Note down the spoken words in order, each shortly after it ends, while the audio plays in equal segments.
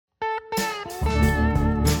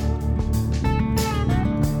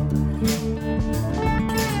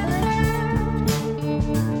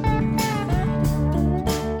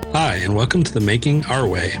Hi, and welcome to the Making Our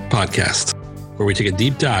Way podcast, where we take a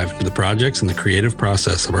deep dive into the projects and the creative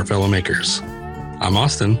process of our fellow makers. I'm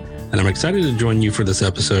Austin, and I'm excited to join you for this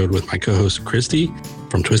episode with my co-host Christy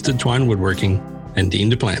from Twisted Twine Woodworking and Dean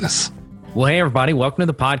Duplantis. Well, hey, everybody. Welcome to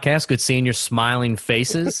the podcast. Good seeing your smiling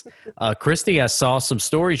faces. Christy, I saw some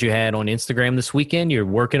stories you had on Instagram this weekend. You're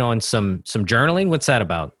working on some journaling. What's that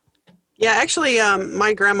about? Yeah, actually,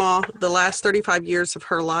 my grandma, the last 35 years of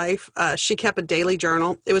her life, she kept a daily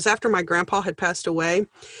journal. It was after my grandpa had passed away,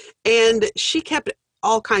 and she kept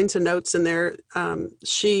all kinds of notes in there.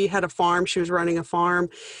 She had a farm. She was running a farm,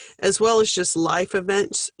 as well as just life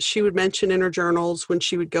events she would mention in her journals when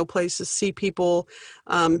she would go places, see people,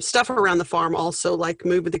 stuff around the farm also, like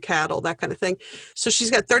moving the cattle, that kind of thing. So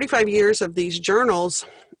she's got 35 years of these journals,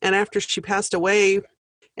 and after she passed away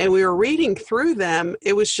and we were reading through them,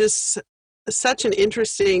 it was just such an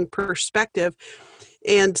interesting perspective.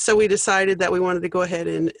 And so we decided that we wanted to go ahead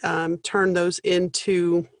and turn those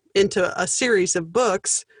into a series of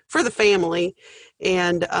books for the family.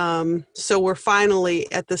 And so we're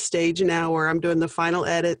finally at the stage now where I'm doing the final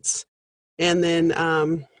edits, and then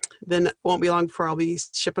it won't be long before I'll be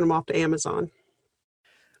shipping them off to Amazon.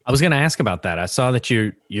 I was going to ask about that. I saw that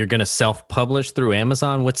you're going to self-publish through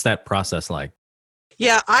Amazon. What's that process like?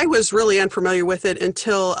 Yeah, I was really unfamiliar with it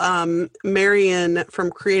until Marion from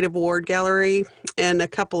Creative Ward Gallery and a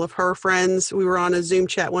couple of her friends, we were on a Zoom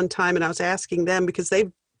chat one time, and I was asking them because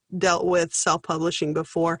they've dealt with self-publishing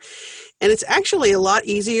before. And it's actually a lot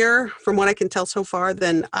easier, from what I can tell so far,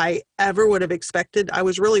 than I ever would have expected. I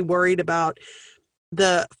was really worried about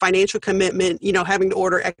the financial commitment, having to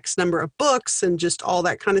order X number of books and just all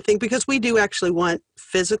that kind of thing, because we do actually want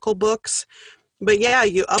physical books. But yeah,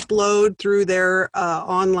 you upload through their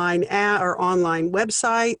online app or online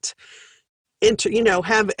website,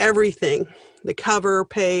 have everything, the cover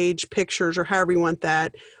page, pictures, or however you want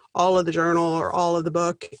that, all of the journal or all of the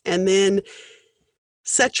book, and then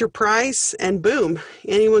set your price, and boom,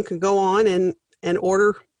 anyone can go on and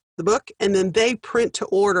order the book, and then they print to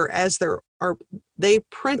order they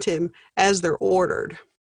print him as they're ordered.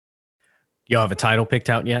 Y'all have a title picked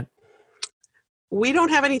out yet? We don't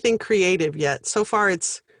have anything creative yet. So far,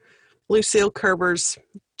 it's Lucille Kerber's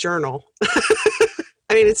journal.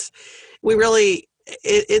 I mean,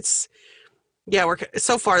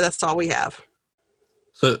 so far that's all we have.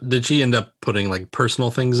 So did she end up putting like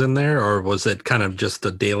personal things in there, or was it kind of just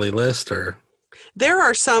a daily list? Or there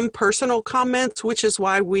are some personal comments, which is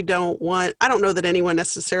why I don't know that anyone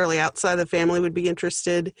necessarily outside the family would be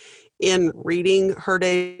interested in reading her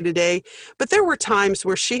day to day. But there were times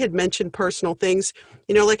where she had mentioned personal things.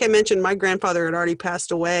 Like I mentioned, my grandfather had already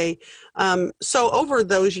passed away. So over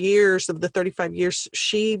those years of the 35 years,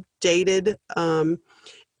 she dated, and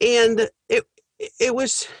it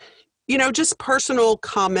was, just personal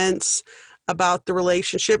comments about the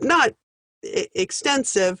relationship, not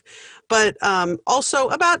extensive, but also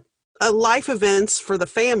about life events for the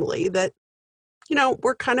family that,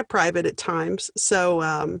 were kind of private at times. So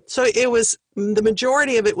it was, the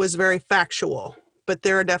majority of it was very factual, but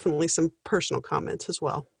there are definitely some personal comments as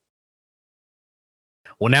well.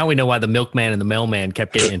 Well, now we know why the milkman and the mailman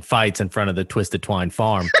kept getting in fights in front of the Twisted Twine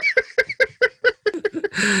farm.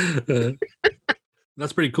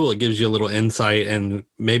 That's pretty cool. It gives you a little insight and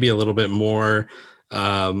maybe a little bit more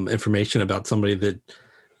information about somebody that,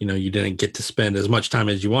 you didn't get to spend as much time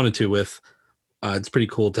as you wanted to with. It's pretty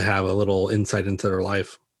cool to have a little insight into their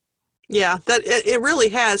life. Yeah, that it really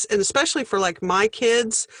has. And especially for like my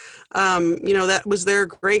kids, that was their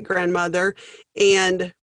great grandmother,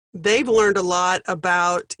 and they've learned a lot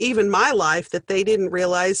about even my life that they didn't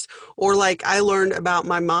realize, or like I learned about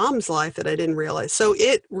my mom's life that I didn't realize. So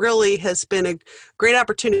it really has been a great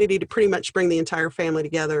opportunity to pretty much bring the entire family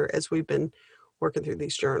together as we've been working through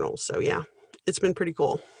these journals. So yeah, it's been pretty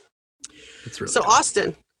cool. It's really so cool.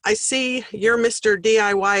 Austin, I see you're Mr.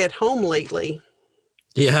 DIY at home lately.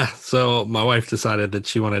 Yeah. So my wife decided that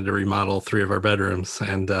she wanted to remodel 3 of our bedrooms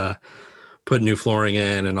and put new flooring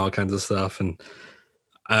in and all kinds of stuff. And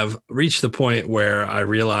I've reached the point where I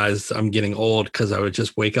realized I'm getting old because I would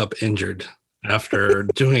just wake up injured after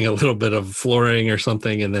doing a little bit of flooring or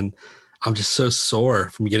something. And then I'm just so sore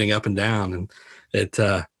from getting up and down. And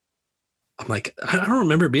I'm like, I don't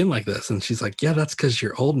remember being like this. And she's like, yeah, that's because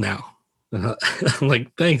you're old now. I'm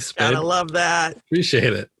like, thanks, babe. I love that.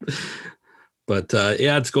 Appreciate it. But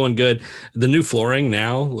yeah, it's going good. The new flooring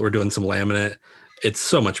now, we're doing some laminate. It's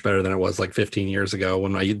so much better than it was like 15 years ago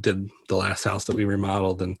when I did the last house that we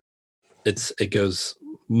remodeled, and it goes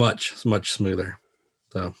much smoother.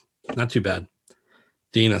 So not too bad.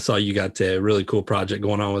 Dean, I saw you got a really cool project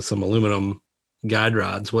going on with some aluminum guide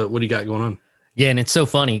rods. What do you got going on? Yeah, and it's so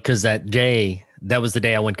funny because that was the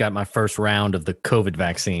day I went got my first round of the COVID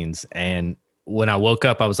vaccines. And when I woke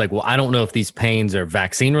up, I was like, well, I don't know if these pains are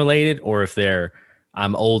vaccine related or if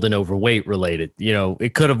I'm old and overweight related. You know,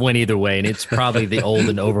 it could have went either way. And it's probably the old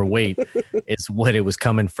and overweight is what it was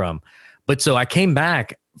coming from. But so I came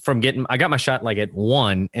back I got my shot like at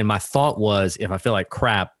 1. And my thought was, if I feel like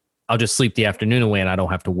crap, I'll just sleep the afternoon away and I don't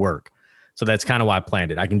have to work. So that's kind of why I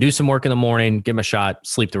planned it. I can do some work in the morning, get my shot,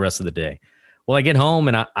 sleep the rest of the day. Well, I get home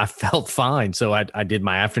and I felt fine. So I did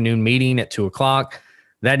my afternoon meeting at 2:00.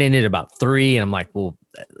 That ended about 3. And I'm like, well,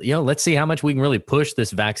 let's see how much we can really push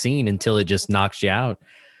this vaccine until it just knocks you out.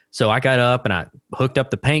 So I got up and I hooked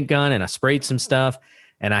up the paint gun and I sprayed some stuff.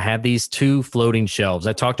 And I have these 2 floating shelves.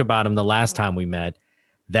 I talked about them the last time we met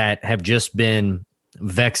that have just been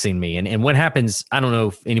vexing me. And what happens, I don't know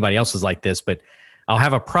if anybody else is like this, but I'll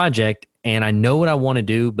have a project and I know what I want to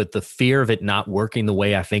do, but the fear of it not working the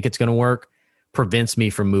way I think it's going to work prevents me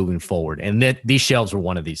from moving forward. And these shelves were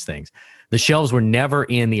one of these things. The shelves were never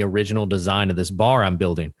in the original design of this bar I'm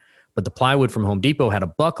building, but the plywood from Home Depot had a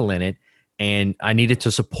buckle in it, and I needed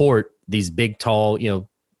to support these big, tall,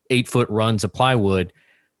 8-foot runs of plywood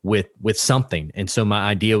with something. And so my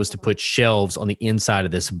idea was to put shelves on the inside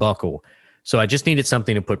of this buckle. So I just needed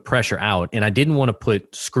something to put pressure out, and I didn't want to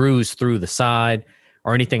put screws through the side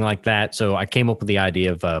or anything like that. So I came up with the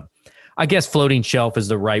idea of I guess floating shelf is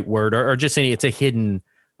the right word, or just it's a hidden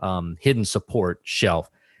support shelf.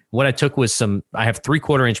 What I took was I have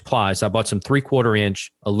 3/4 inch ply. So I bought some 3/4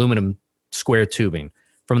 inch aluminum square tubing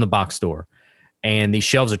from the box store. And these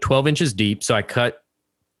shelves are 12 inches deep. So I cut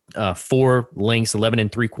 4 lengths, 11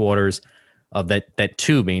 3/4 of that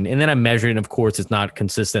tubing. And then I measured, and of course it's not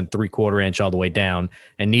consistent 3/4 inch all the way down,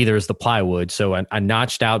 and neither is the plywood. So I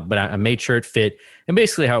notched out, but I made sure it fit. And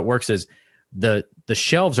basically how it works is the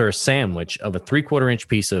shelves are a sandwich of a 3/4 inch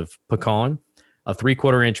piece of pecan, a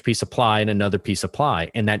 3/4 inch piece of ply, and another piece of ply.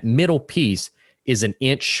 And that middle piece is an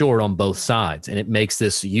inch short on both sides. And it makes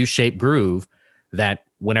this U-shaped groove that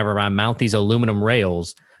whenever I mount these aluminum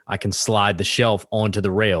rails, I can slide the shelf onto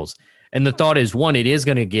the rails. And the thought is, 1, it is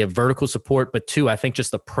going to give vertical support, but 2, I think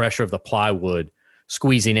just the pressure of the plywood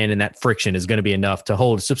squeezing in and that friction is going to be enough to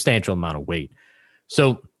hold a substantial amount of weight.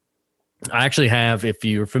 So I actually have, if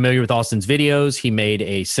you're familiar with Austin's videos, he made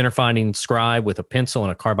a center finding scribe with a pencil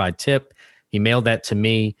and a carbide tip. He mailed that to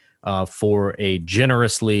me for a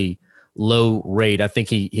generously low rate. I think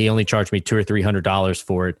he only charged me $200 or $300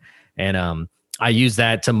 for it. And I used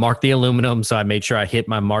that to mark the aluminum. So I made sure I hit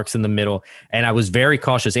my marks in the middle. And I was very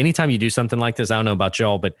cautious. Anytime you do something like this, I don't know about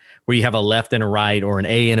y'all, but where you have a left and a right, or an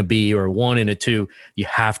A and a B, or a 1 and a 2, you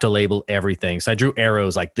have to label everything. So I drew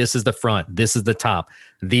arrows like, this is the front, this is the top,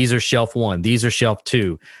 these are shelf 1, these are shelf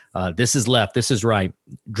 2, this is left, this is right.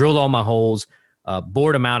 Drilled all my holes,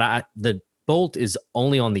 bored them out. The bolt is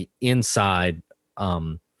only on the inside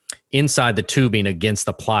the tubing against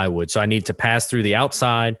the plywood. So I need to pass through the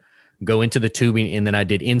outside, go into the tubing, and then I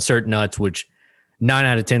did insert nuts, which 9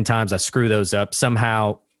 out of 10 times I screw those up.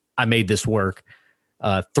 Somehow I made this work.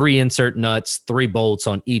 3 insert nuts, 3 bolts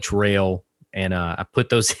on each rail, and I put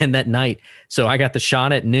those in that night. So I got the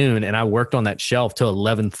shot at noon, and I worked on that shelf till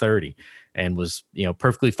 11:30, and was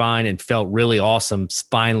perfectly fine, and felt really awesome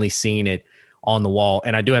finally seeing it on the wall.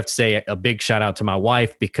 And I do have to say a big shout out to my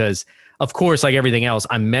wife, because of course, like everything else,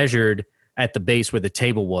 I measured at the base where the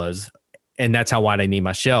table was, and that's how wide I need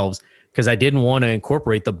my shelves, because I didn't want to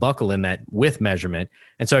incorporate the buckle in that width measurement.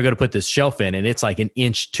 And so I go to put this shelf in, and it's like 1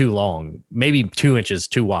 inch too long, maybe 2 inches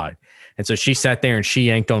too wide. And so she sat there and she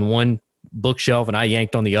yanked on one bookshelf and I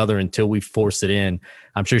yanked on the other until we forced it in.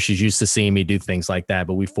 I'm sure she's used to seeing me do things like that,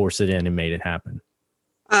 but we forced it in and made it happen.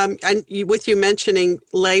 And with you mentioning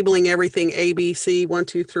labeling everything A, B, C, 1,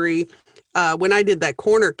 2, 3, when I did that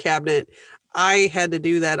corner cabinet, I had to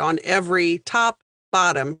do that on every top,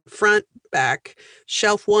 bottom, front, back,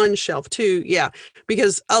 shelf 1, shelf 2. Yeah,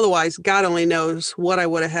 because otherwise, God only knows what I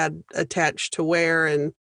would have had attached to where,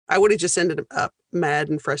 and I would have just ended up mad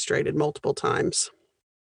and frustrated multiple times.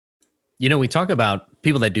 We talk about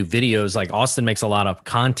people that do videos, like Austin makes a lot of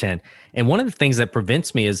content. And one of the things that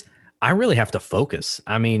prevents me is I really have to focus.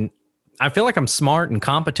 I mean, I feel like I'm smart and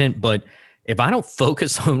competent, but if I don't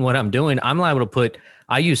focus on what I'm doing, I'm liable to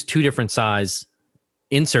I use 2 different size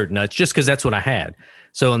insert nuts just because that's what I had.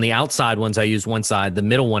 So on the outside ones, I use one side. The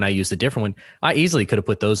middle one, I used a different one. I easily could have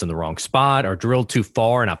put those in the wrong spot or drilled too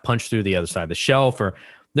far and I punched through the other side of the shelf. Or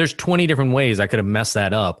there's 20 different ways I could have messed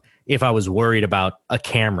that up if I was worried about a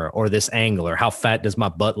camera or this angle or how fat does my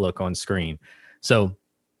butt look on screen. So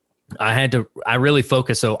I really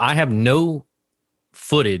focus. So I have no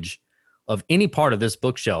footage of any part of this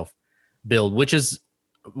bookshelf build, which is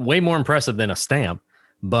way more impressive than a stamp,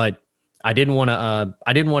 but I didn't want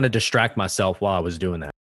to distract myself while I was doing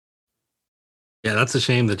that. Yeah, that's a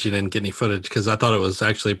shame that you didn't get any footage, because I thought it was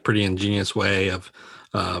actually a pretty ingenious way of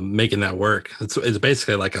making that work. It's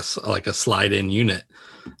basically like a slide-in unit.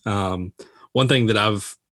 One thing that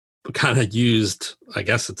I've kind of used, I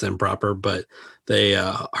guess it's improper, but they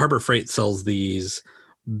Harbor Freight sells these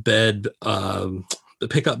bed, the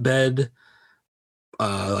pickup bed,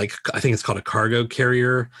 like I think it's called a cargo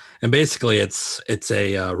carrier, and basically it's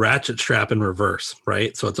a ratchet strap in reverse,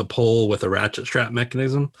 right? So it's a pole with a ratchet strap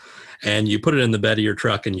mechanism, and you put it in the bed of your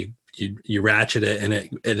truck, and you ratchet it, and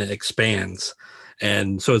it expands.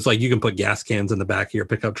 And so it's like you can put gas cans in the back of your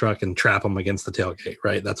pickup truck and trap them against the tailgate,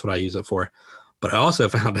 right? That's what I use it for. But I also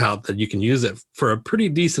found out that you can use it for a pretty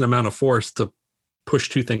decent amount of force to push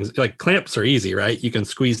two things. Like clamps are easy, right? You can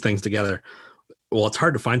squeeze things together. Well, it's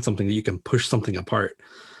hard to find something that you can push something apart.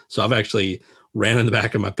 So I've actually ran in the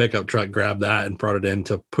back of my pickup truck, grabbed that, and brought it in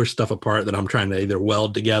to push stuff apart that I'm trying to either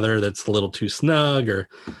weld together that's a little too snug, or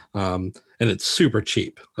and it's super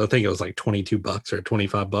cheap. I think it was like $22 or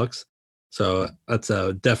 $25. So that's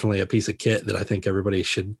definitely a piece of kit that I think everybody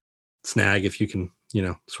should snag if you can,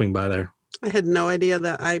 swing by there. I had no idea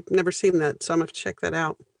that. I've never seen that, so I'm going to check that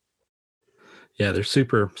out. Yeah, they're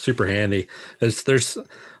super, super handy. There's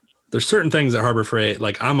certain things at Harbor Freight,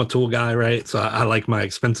 like I'm a tool guy, right? So I like my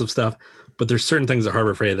expensive stuff, but there's certain things at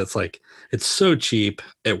Harbor Freight that's like, it's so cheap.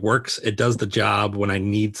 It works. It does the job when I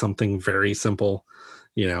need something very simple,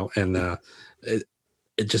 and it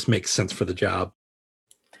just makes sense for the job.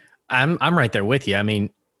 I'm right there with you. I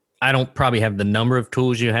mean, I don't probably have the number of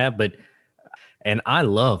tools you have, and I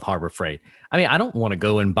love Harbor Freight. I mean, I don't want to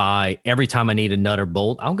go and buy every time I need a nut or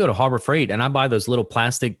bolt. I'll go to Harbor Freight and I buy those little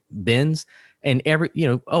plastic bins, and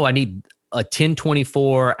I need a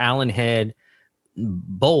 1024 Allen head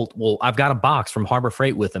bolt. Well, I've got a box from Harbor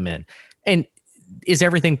Freight with them in. And is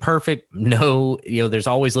everything perfect? No, there's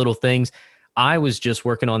always little things. I was just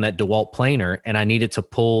working on that DeWalt planer, and I needed to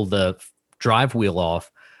pull the drive wheel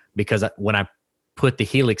off because when I put the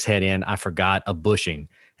helix head in, I forgot a bushing,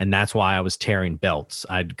 and that's why I was tearing belts.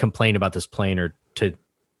 I'd complained about this planer to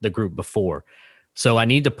the group before. So I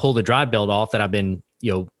need to pull the drive belt off that I've been,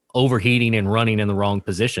 overheating and running in the wrong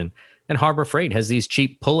position. And Harbor Freight has these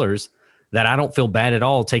cheap pullers that I don't feel bad at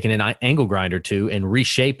all taking an angle grinder to and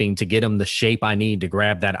reshaping to get them the shape I need to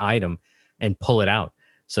grab that item and pull it out.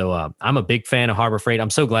 So I'm a big fan of Harbor Freight. I'm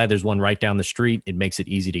so glad there's one right down the street. It makes it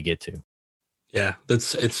easy to get to. Yeah,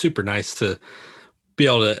 it's super nice to be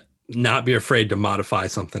able to not be afraid to modify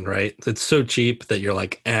something, right? It's so cheap that you're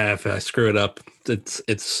like, if I screw it up, it's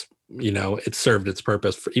served its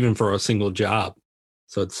purpose even for a single job.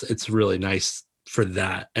 So it's really nice for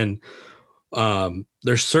that. And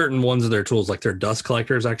there's certain ones of their tools, like their dust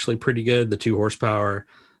collector is actually pretty good. The 2 horsepower,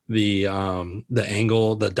 the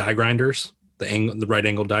die grinders, the right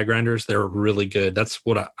angle die grinders, they're really good. That's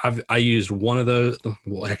what I used one of those,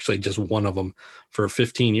 well, actually just one of them for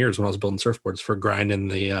 15 years when I was building surfboards for grinding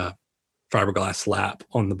the fiberglass lap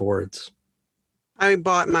on the boards. I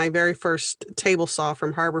bought my very first table saw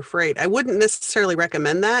from Harbor Freight. I wouldn't necessarily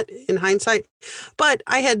recommend that in hindsight, but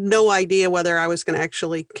I had no idea whether I was going to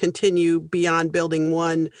actually continue beyond building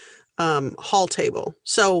one haul table.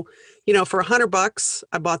 So, for $100,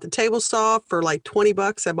 I bought the table saw. For like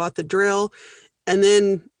 $20, I bought the drill. And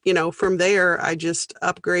then, from there, I just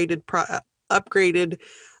upgraded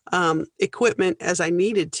equipment as I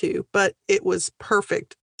needed to, but it was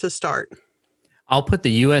perfect to start. I'll put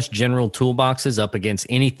the U.S. General toolboxes up against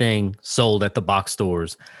anything sold at the box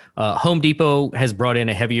stores. Home Depot has brought in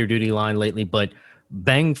a heavier duty line lately, but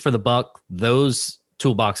bang for the buck, those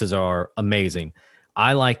toolboxes are amazing.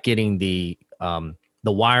 I like getting the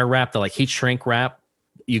wire wrap, the like heat shrink wrap.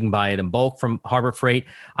 You can buy it in bulk from Harbor Freight.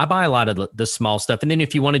 I buy a lot of the small stuff. And then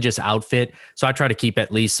if you want to just outfit, so I try to keep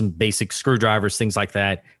at least some basic screwdrivers, things like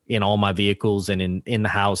that in all my vehicles and in the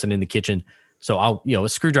house and in the kitchen. So a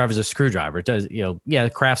screwdriver is a screwdriver. It does, a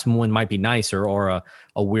Craftsman one might be nicer, or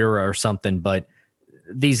a Wera or something, but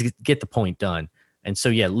these get the point done. And so,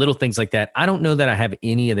 little things like that. I don't know that I have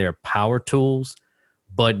any of their power tools,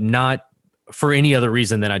 but not for any other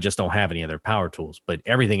reason than I just don't have any of their power tools. But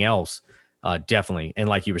everything else, definitely. And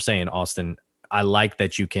like you were saying, Austin, I like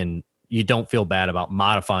that you don't feel bad about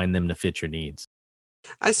modifying them to fit your needs.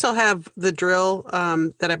 I still have the drill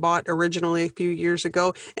that I bought originally a few years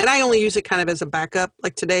ago, and I only use it kind of as a backup.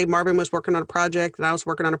 Like today, Marvin was working on a project and I was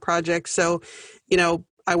working on a project. So,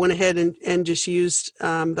 I went ahead and just used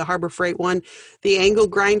the Harbor Freight one. The angle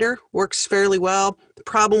grinder works fairly well. The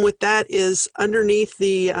problem with that is underneath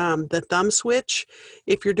the thumb switch,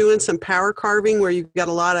 if you're doing some power carving where you've got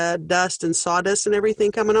a lot of dust and sawdust and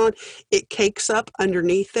everything coming on, it cakes up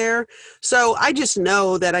underneath there. So I just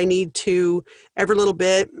know that I need to, every little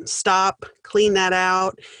bit, stop, clean that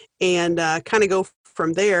out, and kind of go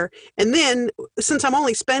from there. And then since I'm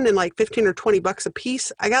only spending like 15 or 20 bucks a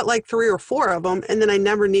piece, I got like 3 or 4 of them, and then I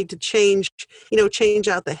never need to change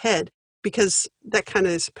out the head, because that kind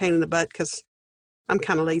of is a pain in the butt, because I'm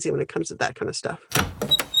kind of lazy when it comes to that kind of stuff.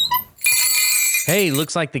 Hey,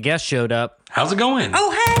 looks like the guest showed up. How's it going?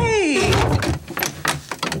 Oh, hey!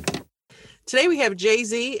 Today we have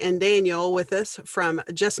Jay-Z and Daniel with us from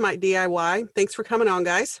Just Might DIY. Thanks for coming on,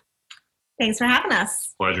 guys. Thanks for having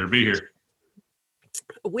us. Pleasure to be here.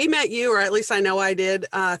 We met you, or at least I know I did,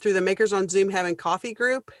 through the Makers on Zoom Having Coffee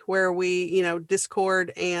group, where we,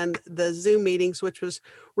 Discord and the Zoom meetings, which was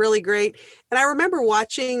really great. And I remember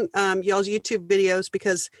watching y'all's YouTube videos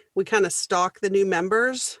because we kind of stalk the new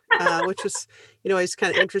members, which was, always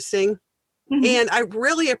kind of interesting. Mm-hmm. And I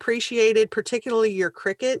really appreciated particularly your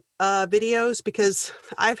Cricut videos, because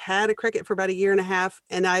I've had a Cricut for about 1.5 years,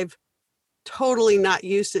 and I've totally not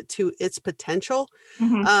used it to its potential.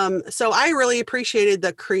 Mm-hmm. So I really appreciated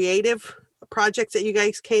the creative projects that you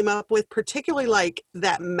guys came up with, particularly like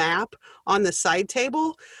that map on the side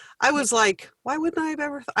table. I was like, why wouldn't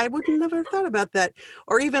I wouldn't have ever thought about that.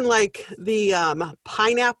 Or even like the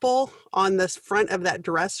pineapple on the front of that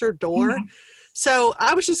dresser door. Mm-hmm. So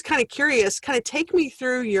I was just kind of curious, kind of take me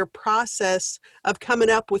through your process of coming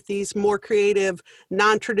up with these more creative,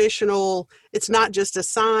 non-traditional, it's not just a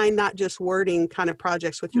sign, not just wording kind of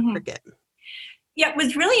projects with your mm-hmm. Cricut. Yeah,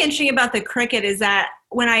 what's really interesting about the Cricut is that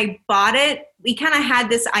when I bought it, we kind of had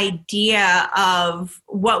this idea of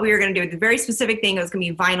what we were going to do. The very specific thing was going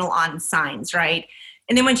to be vinyl on signs, right?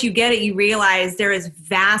 And then once you get it, you realize there is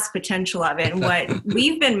vast potential of it. And what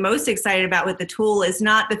we've been most excited about with the tool is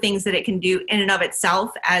not the things that it can do in and of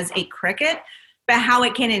itself as a Cricut, but how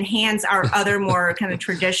it can enhance our other more kind of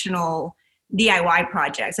traditional DIY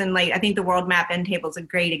projects. And I think the World Map End Table is a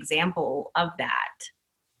great example of that.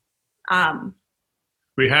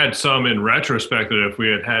 We had some in retrospect that if we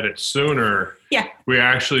had had it sooner, we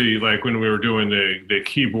actually, when we were doing the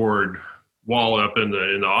keyboard wall up in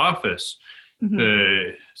the office,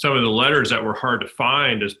 mm-hmm. Some of the letters that were hard to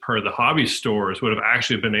find as per the hobby stores would have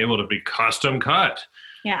actually been able to be custom cut.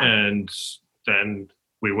 Yeah. And then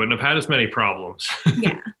we wouldn't have had as many problems.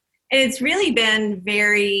 Yeah. And it's really been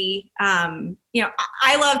very,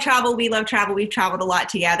 I love travel. We love travel. We've traveled a lot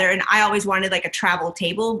together. And I always wanted a travel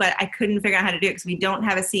table, but I couldn't figure out how to do it because we don't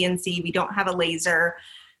have a CNC. We don't have a laser.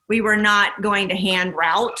 We were not going to hand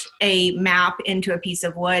route a map into a piece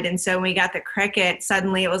of wood. And so when we got the Cricut,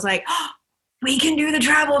 suddenly it was like, oh, we can do the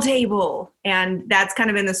travel table. And that's kind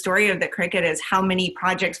of been the story of the Cricut, is how many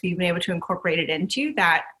projects we've been able to incorporate it into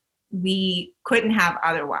that we couldn't have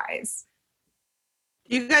otherwise.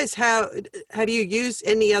 You guys have you used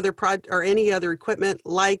any other or any other equipment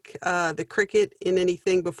like the Cricut in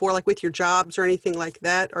anything before, like with your jobs or anything like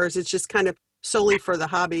that? Or is it just kind of solely for the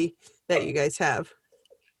hobby that you guys have?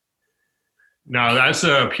 No, that's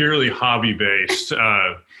purely hobby based.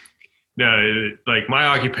 No, my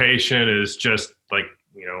occupation is just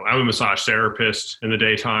I'm a massage therapist in the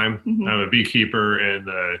daytime. Mm-hmm. I'm a beekeeper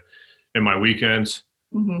in my weekends.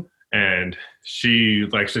 Mm-hmm. And she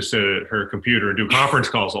likes to sit at her computer and do conference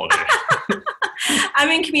calls all day. I'm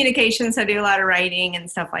in communications, so I do a lot of writing and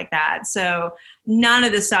stuff like that. So none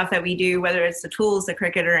of the stuff that we do, whether it's the tools, the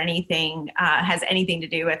Cricut, or anything, has anything to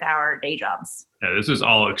do with our day jobs. Yeah, this is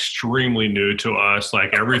all extremely new to us.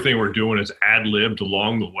 Everything we're doing is ad-libbed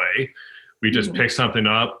along the way. We just mm-hmm. pick something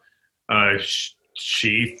up.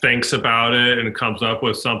 She thinks about it and comes up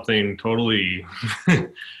with something totally...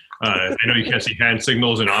 I know you can't see hand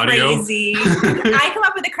signals in audio. Crazy. I come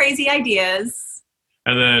up with the crazy ideas.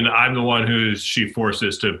 And then I'm the one she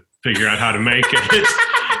forces to figure out how to make it.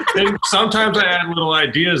 And sometimes I add little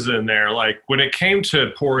ideas in there. When it came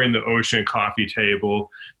to pouring the Ocean coffee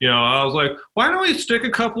table, I was like, why don't we stick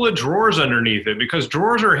a couple of drawers underneath it? Because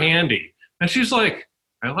drawers are handy. And she's like,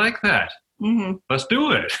 I like that. Mm-hmm. Let's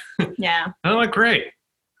do it. Yeah. I'm like, great.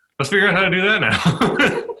 Let's figure out how to do that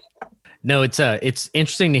now. No, it's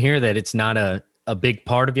interesting to hear that it's not a big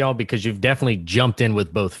part of y'all, because you've definitely jumped in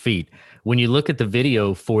with both feet. When you look at the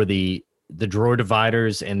video for the drawer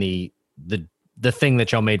dividers and the thing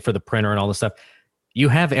that y'all made for the printer and all this stuff, you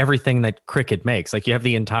have everything that Cricut makes. You have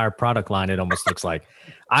the entire product line, it almost looks like.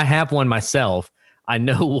 I have one myself. I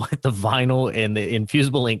know what the vinyl and the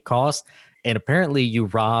infusible ink cost, And apparently you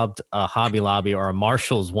robbed a Hobby Lobby or a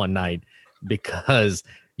Marshall's one night because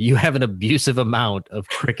you have an abusive amount of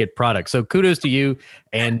Cricut products. So kudos to you.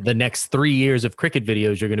 And the next 3 years of Cricut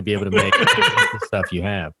videos you're going to be able to make the stuff you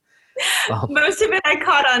have. Most of it I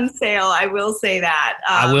caught on sale. I will say that.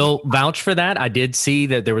 I will vouch for that. I did see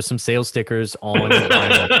that there were some sale stickers on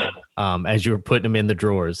as you were putting them in the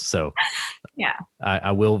drawers. So yeah,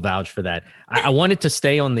 I will vouch for that. I wanted to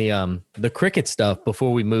stay on the Cricut stuff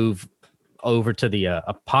before we move over to the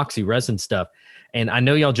epoxy resin stuff. And I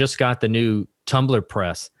know y'all just got the new tumbler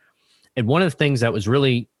press. And one of the things that was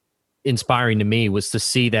really inspiring to me was to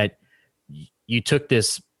see that you took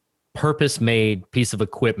this purpose-made piece of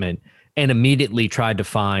equipment and immediately tried to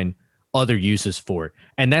find other uses for it.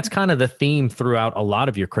 And that's kind of the theme throughout a lot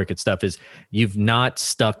of your Cricut stuff is you've not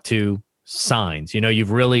stuck to signs.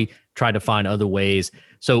 You've really tried to find other ways.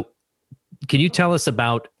 So can you tell us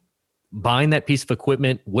about buying that piece of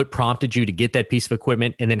equipment, what prompted you to get that piece of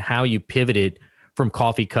equipment, and then how you pivoted from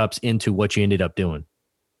coffee cups into what you ended up doing?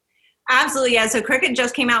 Absolutely. Yeah. So Cricut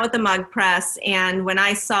just came out with the mug press. And when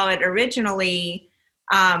I saw it originally,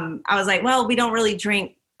 I was like, well, we don't really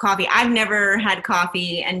drink coffee. I've never had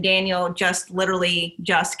coffee, and Daniel just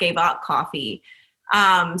gave up coffee. So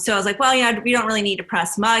I was like, well, we don't really need to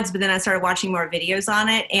press mugs. But then I started watching more videos on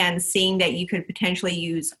it and seeing that you could potentially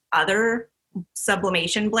use other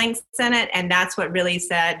sublimation blanks in it. And that's what really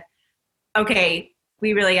said, okay,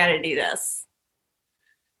 we really got to do this.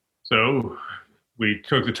 So we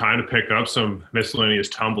took the time to pick up some miscellaneous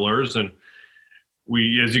tumblers, and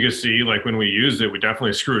we, as you can see, like when we used it, we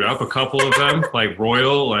definitely screwed up a couple of them, like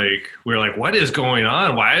Royal, like we were like, what is going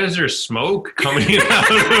on? Why is there smoke coming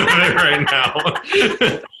out of it right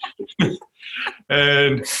now?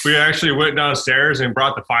 And we actually went downstairs and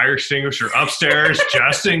brought the fire extinguisher upstairs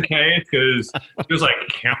just in case, because it was like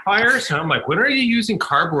campfires. And I'm like, when are you using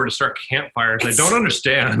cardboard to start campfires? I don't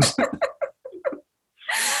understand.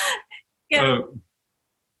 Yeah. But,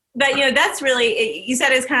 that's really, you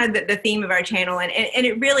said it's kind of the theme of our channel. And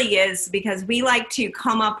it really is, because we like to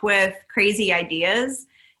come up with crazy ideas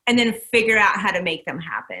and then figure out how to make them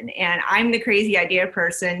happen. And I'm the crazy idea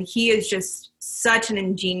person. He is just such an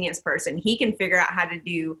ingenious person. He can figure out how to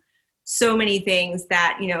do so many things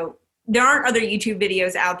that, there aren't other YouTube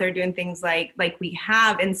videos out there doing things like we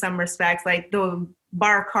have in some respects, like the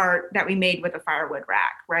bar cart that we made with a firewood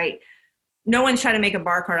rack, right? No one's trying to make a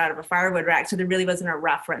bar cart out of a firewood rack, so there really wasn't a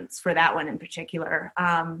reference for that one in particular.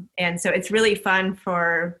 And so it's really fun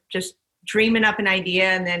for just dreaming up an idea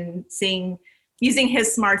and then using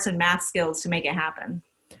his smarts and math skills to make it happen.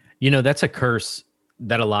 That's a curse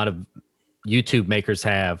that a lot of YouTube makers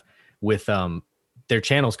have with their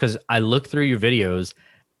channels, because I look through your videos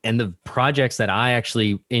and the projects that I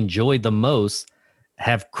actually enjoyed the most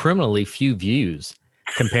have criminally few views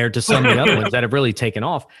compared to some of the other ones that have really taken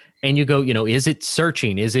off. And you go, is it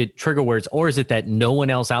searching? Is it trigger words? Or is it that no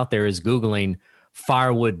one else out there is Googling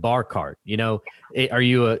firewood bar cart? Are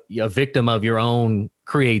you a victim of your own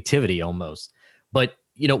creativity almost? But,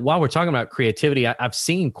 while we're talking about creativity, I've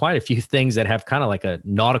seen quite a few things that have kind of like a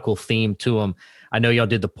nautical theme to them. I know y'all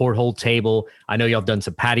did the porthole table. I know y'all have done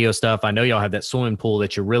some patio stuff. I know y'all have that swimming pool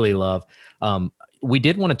that you really love. We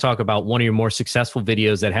did want to talk about one of your more successful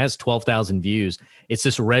videos that has 12,000 views. It's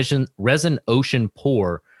this resin ocean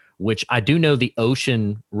pour, which I do know the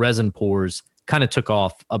ocean resin pours kind of took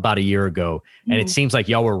off about a year ago. And it seems like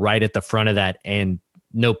y'all were right at the front of that and,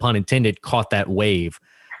 no pun intended, caught that wave.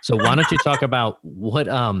 So why don't you talk about what,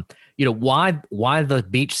 why the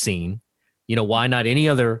beach scene? Why not any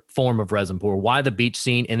other form of resin pour? Why the beach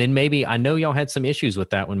scene? And then maybe, I know y'all had some issues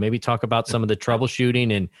with that one. Maybe talk about some of the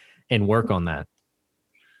troubleshooting and work on that.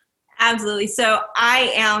 Absolutely. So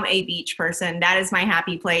I am a beach person. That is my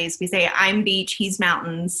happy place. We say I'm beach, he's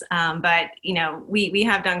mountains. But we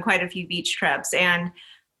have done quite a few beach trips, and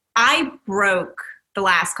I broke the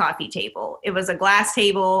last coffee table. It was a glass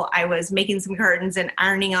table. I was making some curtains and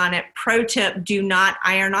ironing on it. Pro tip, do not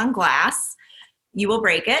iron on glass. You will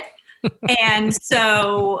break it. And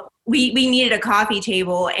so we needed a coffee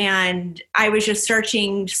table, and I was just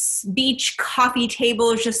searching beach coffee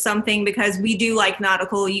tables, just something, because we do like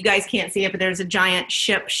nautical. You guys can't see it, but there's a giant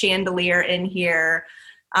ship chandelier in here.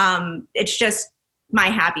 It's just my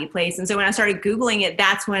happy place. And so when I started Googling it,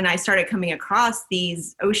 that's when I started coming across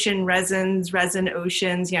these ocean resins, resin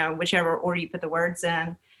oceans, whichever order you put the words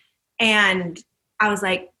in. And I was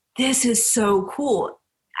like, this is so cool.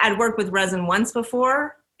 I'd worked with resin once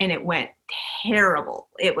before, and it went terrible.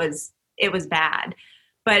 It was bad.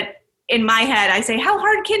 But in my head, I say, how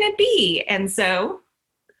hard can it be? And so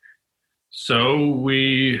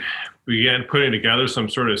we began putting together some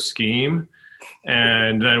sort of scheme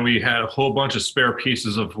And then we had a whole bunch of spare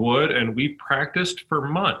pieces of wood, and we practiced for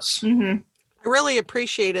months. I really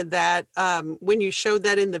appreciated that. When you showed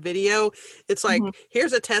that in the video, it's like,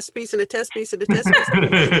 here's a test piece and a test piece and a test piece.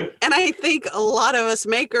 And I think a lot of us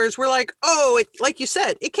makers were like, oh, like you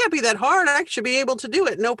said, it can't be that hard. I should be able to do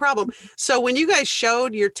it. No problem. So when you guys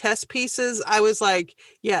showed your test pieces, I was like,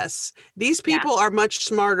 yes, these people are much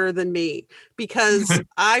smarter than me, because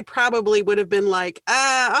I probably would have been like,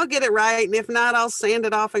 I'll get it right. And if not, I'll sand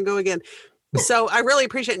it off and go again. So I really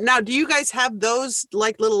appreciate it. Now, do you guys have those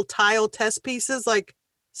like little tile test pieces like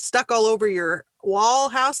stuck all over your wall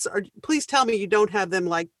house? Or please tell me you don't have them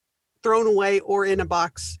like thrown away or in a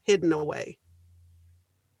box hidden away.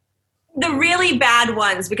 The really bad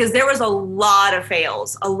ones, because there was a lot of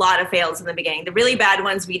fails in the beginning. The really bad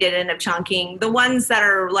ones we did end up chunking. The ones that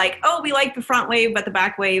are like, oh, we like the front wave, but the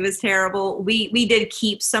back wave is terrible. We did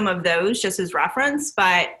keep some of those just as reference,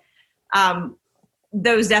 but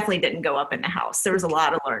those definitely didn't go up in the house. There was a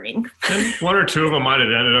lot of learning. And one or two of them might have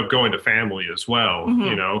ended up going to family as well.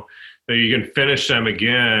 You know, that you can finish them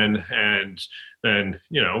again and then,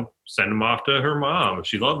 you know, send them off to her mom.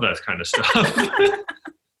 She loved that kind of stuff.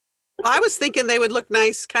 I was thinking they would look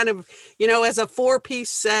nice kind of, you know, as a 4-piece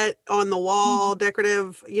set on the wall,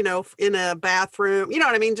 decorative, you know, in a bathroom, you know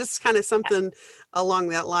what I mean? Just kind of something along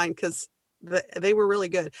that line, because they were really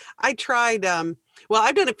good. I tried, well,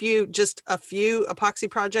 I've done a few epoxy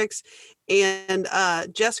projects, and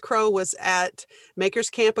Jess Crow was at Makers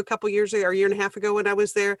Camp a couple years ago, or a year and a half ago when I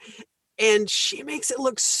was there, and she makes it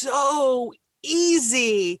look so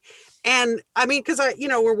easy. And I mean, because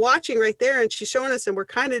we're watching right there and she's showing us and we're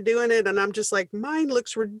kind of doing it. And I'm just like, mine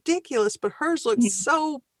looks ridiculous, but hers looks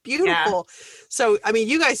so beautiful. Yeah. So, I mean,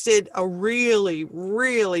 you guys did a really,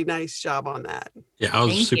 really nice job on that. Yeah, I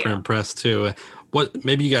was super impressed too.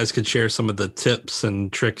 Maybe you guys could share some of the tips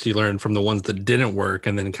and tricks you learned from the ones that didn't work,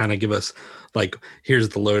 and then kind of give us like, here's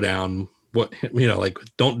the lowdown. What, like,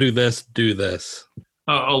 don't do this, do this.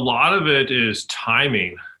 A lot of it is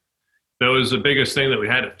timing. That was the biggest thing that we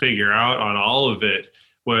had to figure out on all of it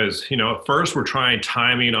was, at first we're trying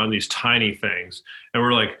timing on these tiny things, and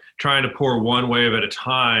we're like trying to pour one wave at a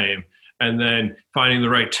time, and then finding the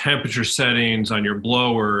right temperature settings on your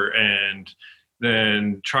blower, and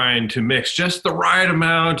then trying to mix just the right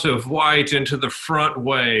amount of white into the front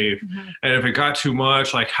wave. Mm-hmm. And if it got too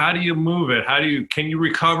much, like, how do you move it? Can you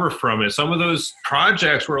recover from it? Some of those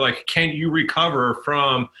projects were like, can you recover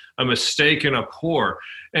from a mistake in a pour?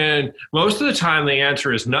 And most of the time the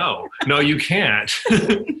answer is no, you can't.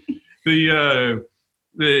 We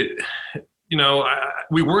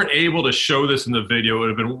weren't able to show this in the video. It would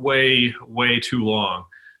have been way, way too long.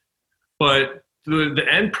 But the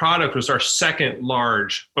end product was our second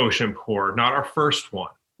large ocean pour, not our first one.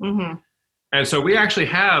 Mm-hmm. And so we actually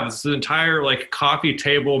have this entire coffee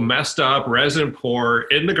table messed up resin pour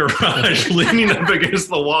in the garage, leaning up against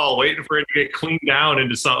the wall, waiting for it to get cleaned down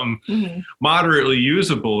into something moderately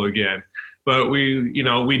usable again. But we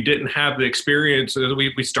didn't have the experience.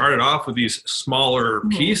 We started off with these smaller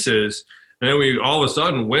pieces, and then we all of a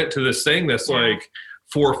sudden went to this thing that's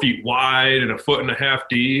 4 feet wide and 1.5 feet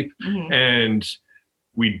deep. Mm-hmm. And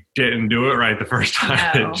we didn't do it right the first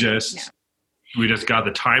time. We just got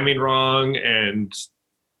the timing wrong, and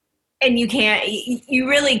you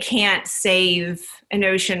really can't save an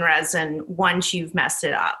ocean resin once you've messed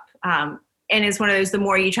it up. And it's one of those, the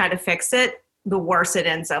more you try to fix it, the worse it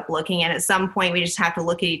ends up looking. And at some point we just have to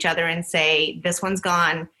look at each other and say, this one's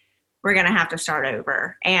gone. We're going to have to start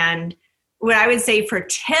over. And what I would say for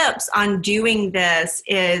tips on doing this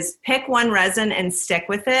is pick one resin and stick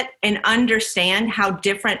with it, and understand how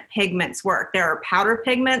different pigments work. There are powder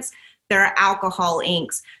pigments. There are alcohol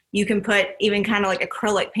inks. You can put even kind of like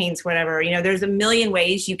acrylic paints, whatever. There's a million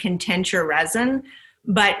ways you can tint your resin,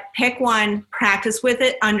 but pick one, practice with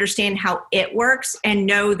it, understand how it works, and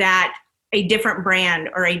know that a different brand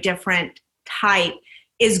or a different type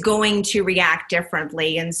is going to react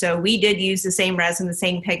differently. And so we did use the same resin, the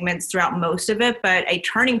same pigments throughout most of it, but a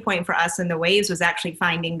turning point for us in the waves was actually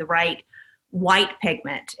finding the right white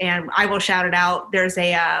pigment. And I will shout it out. There's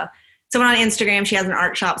someone on Instagram, she has an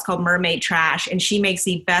art shop, it's called Mermaid Trash, and she makes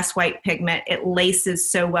the best white pigment. It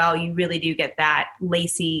laces so well. You really do get that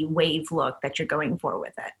lacy wave look that you're going for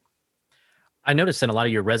with it. I noticed in a lot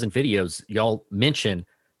of your resin videos, y'all mention,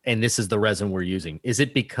 and this is the resin we're using. Is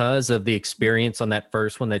it because of the experience on that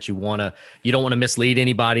first one that you don't want to mislead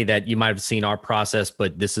anybody that you might have seen our process,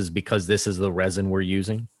 but this is because this is the resin we're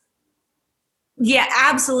using? Yeah,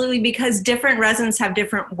 absolutely. Because different resins have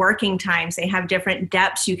different working times. They have different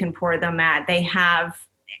depths you can pour them at. They have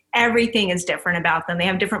everything is different about them. They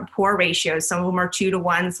have different pour ratios. Some of them are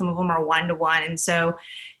 2-to-1, some of them are 1-to-1. And so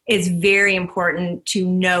it's very important to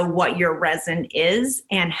know what your resin is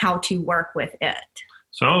and how to work with it.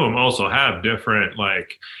 Some of them also have different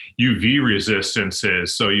like UV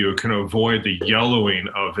resistances, so you can avoid the yellowing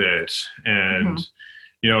of it. And,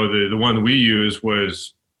 the one we use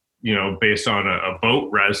was, based on a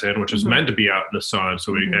boat resin, which is meant to be out in the sun.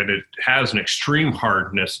 So and it has an extreme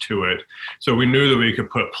hardness to it. So we knew that we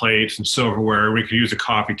could put plates and silverware. We could use a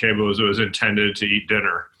coffee table as it was intended to eat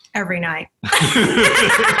dinner. Every night.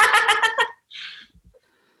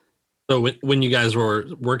 So when you guys were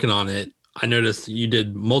working on it, I noticed you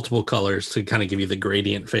did multiple colors to kind of give you the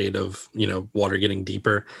gradient fade of, water getting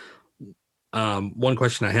deeper. One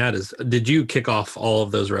question I had is, did you kick off all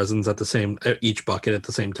of those resins each bucket at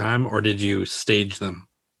the same time, or did you stage them?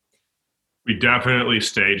 We definitely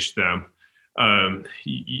staged them.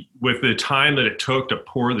 With the time that it took to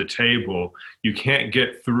pour the table, you can't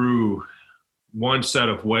get through one set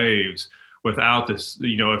of waves without this.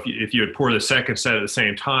 If you had poured the second set at the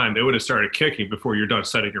same time, it would have started kicking before you're done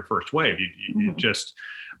setting your first wave. It just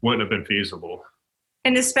wouldn't have been feasible.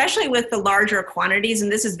 And especially with the larger quantities,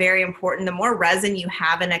 and this is very important, the more resin you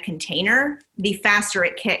have in a container, the faster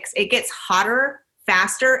it kicks. It gets hotter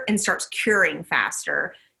faster and starts curing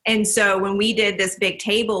faster. And so when we did this big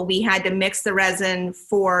table, we had to mix the resin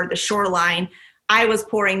for the shoreline. I was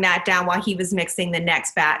pouring that down while he was mixing the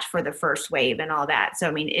next batch for the first wave and all that.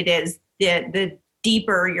 So, it is the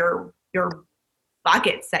deeper your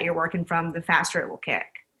buckets that you're working from, the faster it will kick.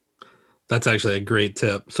 That's actually a great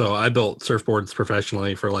tip. So I built surfboards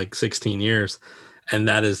professionally for like 16 years. And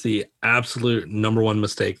that is the absolute number one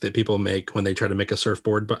mistake that people make when they try to make a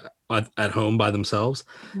surfboard at home by themselves.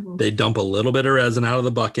 They dump a little bit of resin out of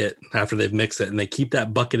the bucket after they've mixed it, and they keep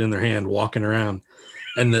that bucket in their hand walking around.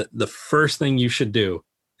 And the first thing you should do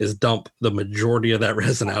is dump the majority of that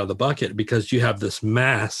resin out of the bucket, because you have this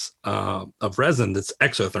mass of resin that's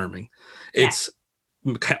exotherming. It's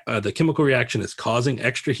the chemical reaction is causing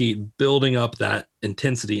extra heat, building up that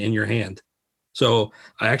intensity in your hand. So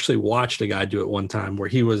I actually watched a guy do it one time where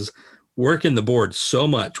he was working the board so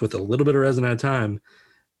much with a little bit of resin at a time.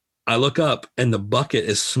 I look up and the bucket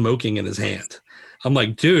is smoking in his hand. I'm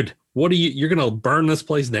like, dude, you're going to burn this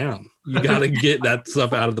place down. You got to get that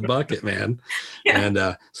stuff out of the bucket, man. Yeah.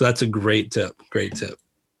 And so that's a great tip. Great tip.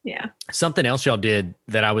 Yeah. Something else y'all did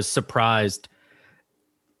that I was surprised.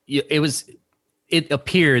 It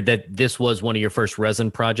appeared that this was one of your first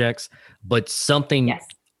resin projects, but something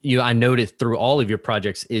I noticed through all of your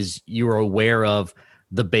projects is you were aware of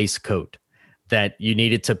the base coat, that you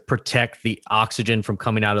needed to protect the oxygen from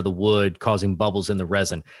coming out of the wood, causing bubbles in the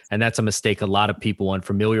resin. And that's a mistake a lot of people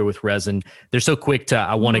unfamiliar with resin. They're so quick to,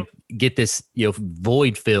 I want to get this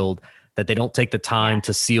void filled, that they don't take the time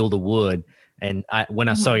to seal the wood. And when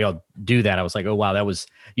I saw y'all do that, I was like, oh, wow, that was,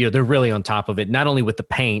 they're really on top of it. Not only with the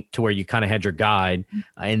paint to where you kind of had your guide,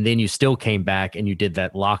 and then you still came back and you did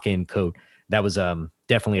that lock-in coat. That was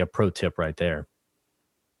definitely a pro tip right there.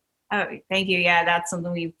 Oh, thank you. Yeah, that's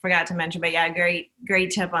something we forgot to mention. But yeah,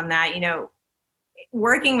 great tip on that.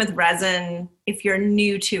 Working with resin, if you're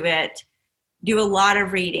new to it, do a lot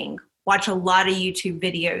of reading. Watch a lot of YouTube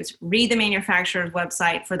videos. Read the manufacturer's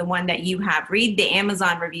website for the one that you have. Read the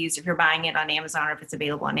Amazon reviews if you're buying it on Amazon or if it's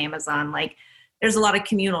available on Amazon. Like, there's a lot of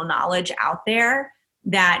communal knowledge out there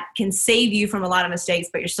that can save you from a lot of mistakes,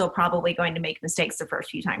 but you're still probably going to make mistakes the first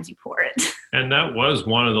few times you pour it. And that was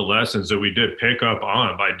one of the lessons that we did pick up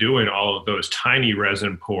on by doing all of those tiny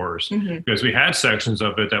resin pours, because we had sections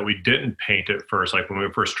of it that we didn't paint at first. Like when we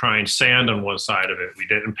were first trying sand on one side of it, we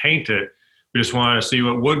didn't paint it. We just wanted to see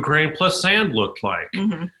what wood grain plus sand looked like.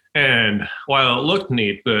 And while it looked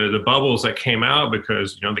neat, the bubbles that came out,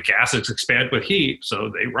 because the gases expand with heat, so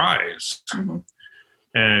they rise.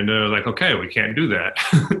 And like, okay, we can't do that.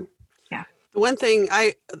 The one thing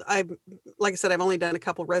I like I said, I've only done a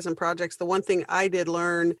couple resin projects. The one thing I did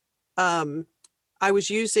learn, I was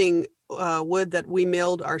using wood that we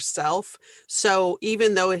milled ourselves. So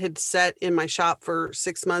even though it had set in my shop for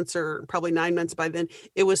 6 months or probably 9 months by then,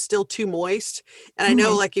 it was still too moist. And I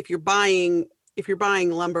know, like, if you're buying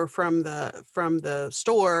lumber from the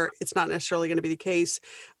store, it's not necessarily going to be the case.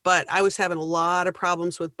 But I was having a lot of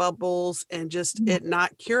problems with bubbles and just it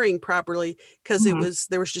not curing properly because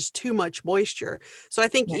there was just too much moisture. So I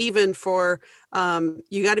think even for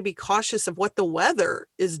you got to be cautious of what the weather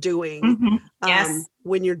is doing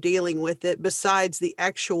when you're dealing with it, besides the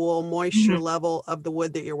actual moisture level of the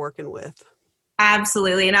wood that you're working with.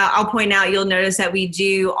 Absolutely. And I'll point out, you'll notice that we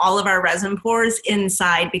do all of our resin pours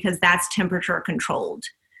inside because that's temperature controlled.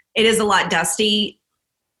 It is a lot dusty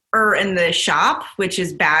in the shop, which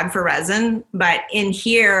is bad for resin. But in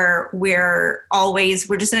here, we're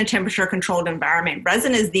just in a temperature controlled environment.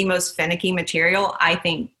 Resin is the most finicky material I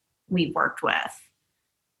think we've worked with.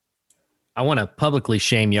 I want to publicly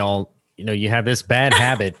shame y'all. You have this bad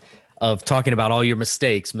habit of talking about all your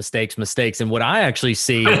mistakes. And what I actually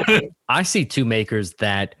see, I see two makers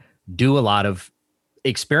that do a lot of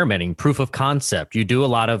experimenting, proof of concept. You do a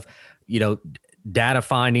lot of, data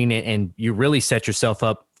finding, and you really set yourself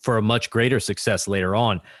up for a much greater success later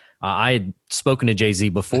on. I had spoken to Jay-Z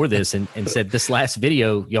before this and said this last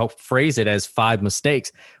video, y'all phrase it as 5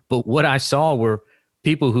 mistakes. But what I saw were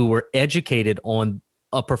people who were educated on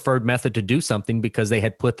a preferred method to do something because they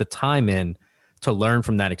had put the time in to learn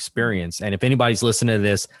from that experience. And if anybody's listening to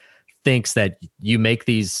this thinks that you make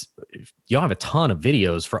these, y'all have a ton of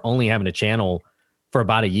videos for only having a channel for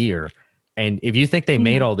about a year. And if you think they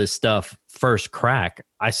made all this stuff first crack,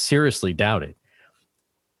 I seriously doubt it.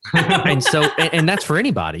 And so, and that's for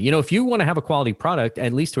anybody. If you want to have a quality product,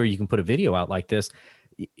 at least where you can put a video out like this,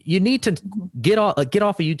 you need to get off of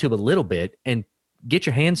YouTube a little bit and get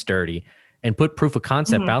your hands dirty and put proof of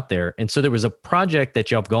concept out there. And so there was a project that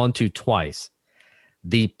y'all have gone to twice,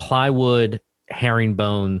 the plywood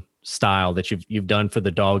herringbone style that you've done for the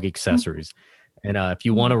dog accessories. And if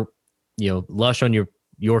you want to, lush on your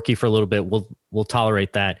Yorkie for a little bit, we'll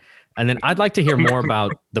tolerate that. And then I'd like to hear more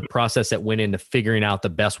about the process that went into figuring out the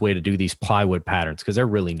best way to do these plywood patterns, because they're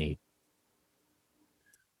really neat.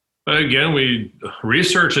 Again,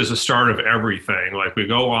 research is the start of everything. Like, we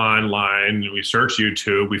go online, we search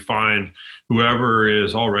YouTube, we find whoever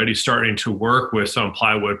is already starting to work with some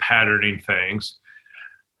plywood patterning things.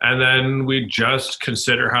 And then we just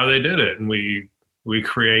consider how they did it. And we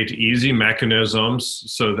create easy mechanisms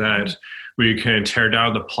so that we can tear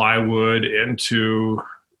down the plywood into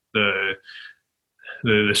the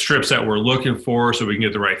strips that we're looking for, so we can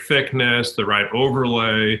get the right thickness, the right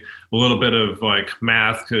overlay, a little bit of like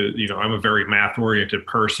math. I'm a very math oriented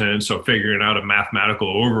person. So figuring out a mathematical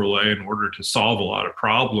overlay in order to solve a lot of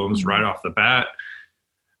problems right off the bat.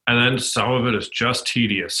 And then some of it is just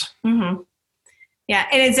tedious. Mm-hmm. Yeah,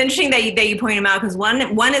 and it's interesting that you point them out, because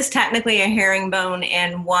one is technically a herringbone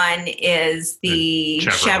and one is the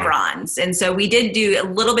chevrons. And so we did do a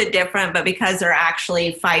little bit different, but because they're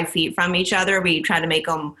actually 5 feet from each other, we try to make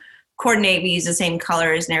them coordinate. We use the same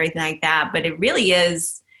colors and everything like that. But it really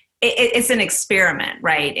is, it's an experiment,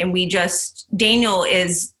 right? And Daniel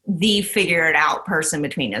is the figure it out person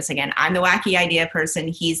between us. Again, I'm the wacky idea person.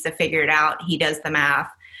 He's the figure it out. He does the math.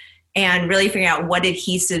 And really figuring out what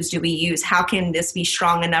adhesives do we use? How can this be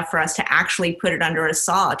strong enough for us to actually put it under a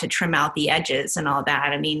saw to trim out the edges and all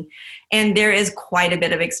that? And there is quite a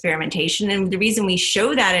bit of experimentation. And the reason we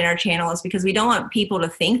show that in our channel is because we don't want people to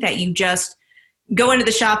think that you just go into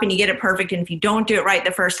the shop and you get it perfect. And if you don't do it right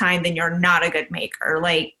the first time, then you're not a good maker.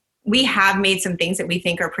 Like, we have made some things that we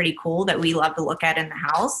think are pretty cool that we love to look at in the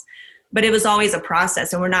house, but it was always a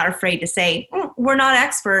process. And we're not afraid to say, we're not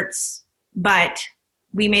experts, but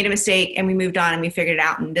we made a mistake and we moved on and we figured it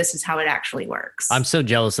out, and this is how it actually works. I'm so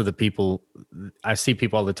jealous of the people. I see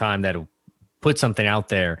people all the time that put something out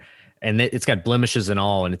there and it's got blemishes and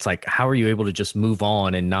all. And it's like, how are you able to just move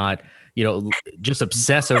on and not, just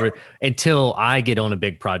obsess over it until I get on a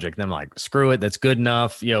big project? And I'm like, screw it. That's good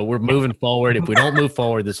enough. We're moving forward. If we don't move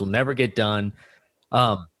forward, this will never get done.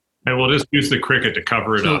 And we'll just use the Cricut to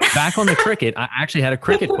cover it up. Back on the Cricut, I actually had a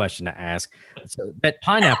Cricut question to ask. So that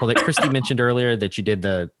pineapple that Christy mentioned earlier that you did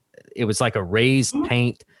it was like a raised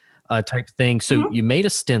paint type thing. So you made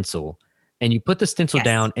a stencil and you put the stencil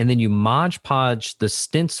down and then you Mod Podge the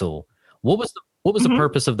stencil. What was the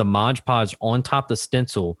purpose of the Mod Podge on top of the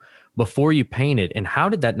stencil before you painted? And how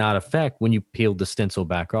did that not affect when you peeled the stencil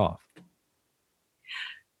back off?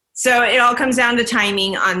 So it all comes down to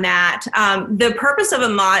timing on that. The purpose of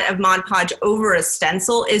Mod Podge over a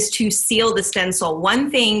stencil is to seal the stencil.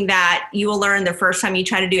 One thing that you will learn the first time you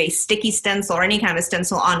try to do a sticky stencil or any kind of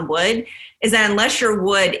stencil on wood is that unless your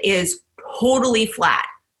wood is totally flat,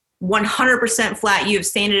 100% flat, you've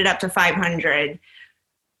sanded it up to 500,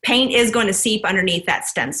 paint is going to seep underneath that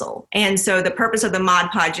stencil. And so the purpose of the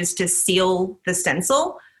Mod Podge is to seal the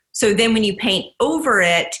stencil. So then when you paint over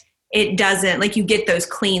it, it doesn't, like, you get those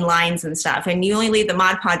clean lines and stuff. And you only leave the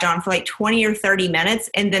Mod Podge on for like 20 or 30 minutes,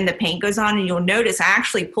 and then the paint goes on, and you'll notice I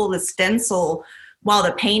actually pull the stencil while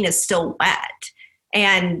the paint is still wet.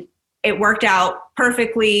 And it worked out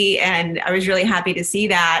perfectly, and I was really happy to see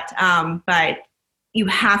that. But you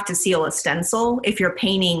have to seal a stencil if you're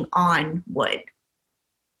painting on wood.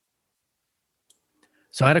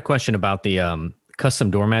 So I had a question about the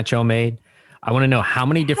custom doormat y'all made. I want to know, how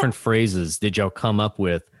many different phrases did y'all come up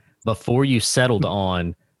with before you settled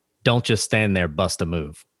on Don't just stand there, bust a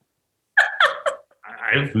move.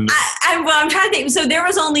 I'm trying to think. So there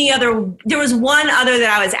was one other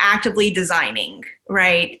that I was actively designing,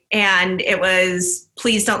 right? And it was,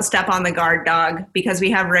 please don't step on the guard dog, because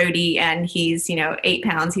we have Rhodey and he's, 8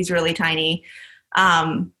 pounds. He's really tiny.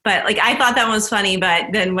 But like, I thought that one was funny,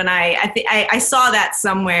 but then when I saw that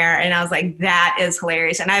somewhere and I was like, that is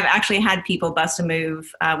hilarious. And I've actually had people bust a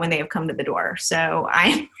move when they have come to the door. So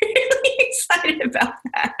I'm really excited about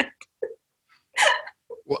that.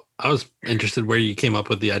 Well, I was interested where you came up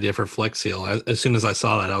with the idea for Flex Seal. As soon as I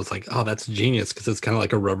saw that, I was like, oh, that's genius, because it's kind of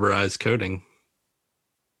like a rubberized coating.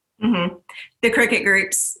 Mm-hmm. The Cricut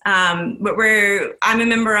groups. But I'm a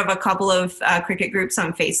member of a couple of Cricut groups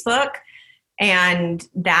on Facebook, and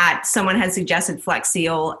that someone had suggested Flex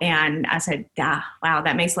Seal, and I said, wow,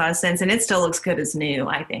 that makes a lot of sense. And it still looks good as new,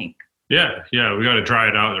 I think. Yeah. We got to dry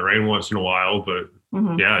it out in the rain once in a while, but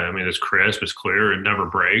yeah, I mean, it's crisp, it's clear, it never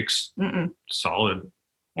breaks. Solid.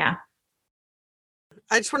 Yeah.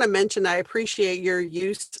 I just want to mention I appreciate your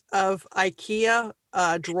use of IKEA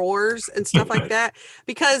drawers and stuff like that,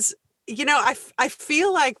 because I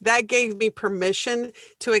feel like that gave me permission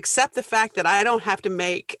to accept the fact that I don't have to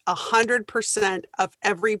make 100% of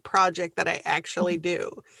every project that I actually do,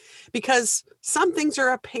 because some things are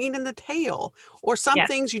a pain in the tail, or some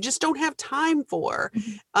things you just don't have time for.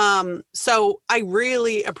 So I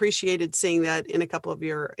really appreciated seeing that in a couple of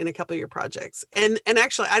your projects. And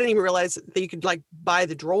actually, I didn't even realize that you could like buy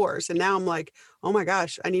the drawers. And now I'm like, oh my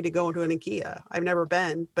gosh, I need to go into an IKEA. I've never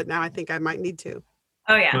been, but now I think I might need to.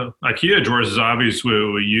 Oh yeah. Well, IKEA drawers is obviously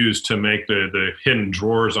what we use to make the hidden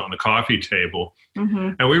drawers on the coffee table.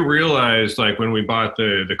 And we realized, like, when we bought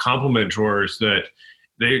the complement drawers, that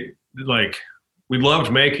we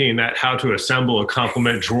loved making that how to assemble a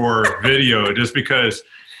complement drawer video, just because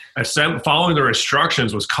following the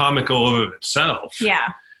instructions was comical of itself.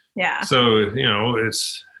 Yeah. So,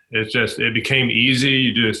 it became easy.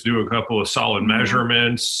 You just do a couple of solid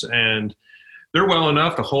measurements, and they're well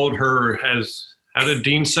enough to hold her, as how did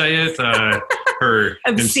Dean say it? Her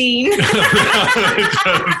obscene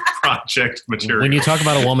project material. When you talk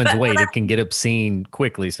about a woman's weight, it can get obscene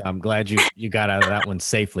quickly. So I'm glad you got out of that one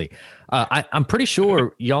safely. I'm pretty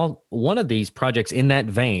sure y'all, one of these projects in that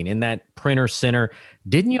vein, in that printer center,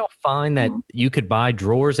 didn't y'all find that you could buy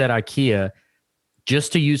drawers at IKEA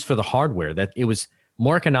just to use for the hardware? That it was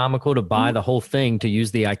more economical to buy the whole thing to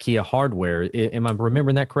use the IKEA hardware. Am I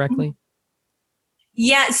remembering that correctly?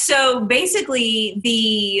 Yeah. So basically,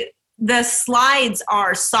 the slides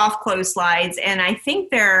are soft close slides, and I think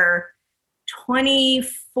they're 22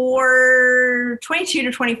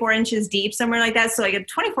 to 24 inches deep, somewhere like that. So like a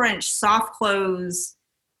 24-inch soft close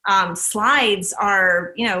slides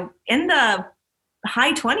are, in the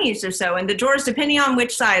high 20s or so. And the drawers, depending on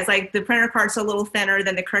which size, like the printer cart's a little thinner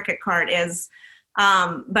than the Cricut cart is.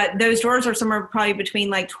 But those drawers are somewhere probably between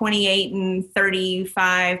like 28 and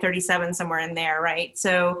 35, 37, somewhere in there, right?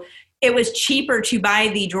 So it was cheaper to buy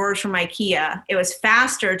the drawers from IKEA. It was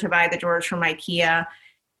faster to buy the drawers from IKEA.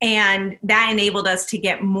 And that enabled us to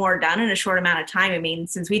get more done in a short amount of time. I mean,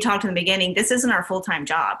 since we talked in the beginning, this isn't our full-time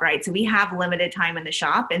job, right? So we have limited time in the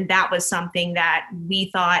shop. And that was something that we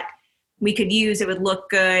thought we could use. It would look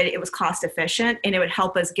good. It was cost efficient, and it would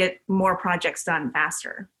help us get more projects done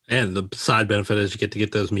faster. And the side benefit is you get to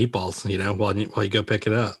get those meatballs, while you go pick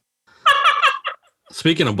it up.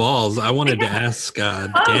 Speaking of balls, I wanted to ask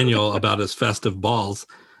Daniel about his festive balls.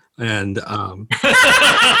 And I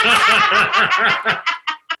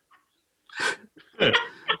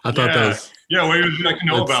thought that was... Yeah, what would you like to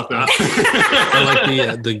know about that? I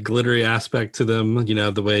like the glittery aspect to them,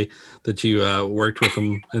 the way that you worked with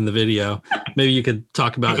them in the video. Maybe you could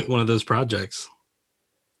talk about one of those projects.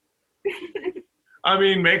 I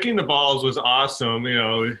mean, making the balls was awesome.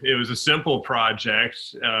 It was a simple project,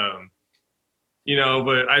 but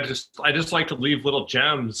I just like to leave little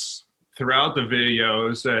gems throughout the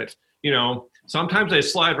videos that, sometimes they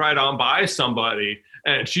slide right on by somebody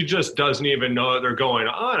and she just doesn't even know that they're going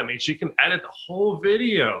on. I mean, she can edit the whole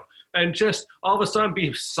video and just all of a sudden be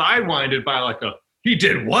sidewinded by like he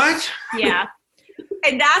did what? Yeah.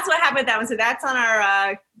 And that's what happened with that one. So that's on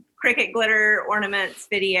our Cricut glitter ornaments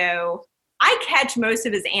video. I catch most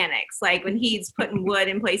of his antics, like when he's putting wood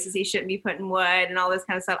in places he shouldn't be putting wood and all this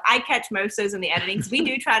kind of stuff. I catch most of those in the editing because we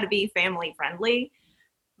do try to be family friendly.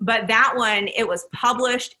 But that one, it was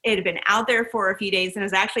published. It had been out there for a few days. And it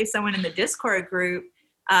was actually someone in the Discord group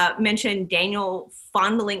mentioned Daniel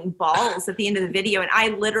fondling balls at the end of the video. And I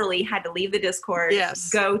literally had to leave the Discord,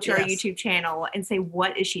 go to our YouTube channel and say,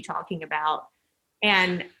 what is she talking about?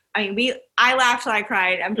 And I laughed till I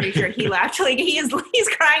cried. I'm pretty sure he laughed till he's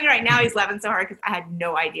crying right now. He's laughing so hard because I had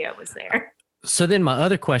no idea it was there. So then my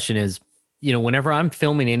other question is, whenever I'm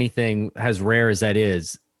filming anything as rare as that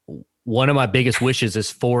is, one of my biggest wishes is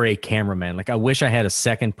for a cameraman. Like I wish I had a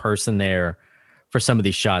second person there for some of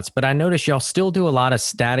these shots, but I notice y'all still do a lot of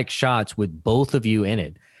static shots with both of you in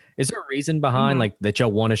it. Is there a reason behind like that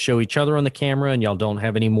y'all want to show each other on the camera and y'all don't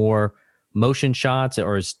have any more motion shots,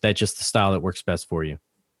 or is that just the style that works best for you?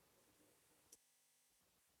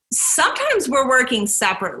 Sometimes we're working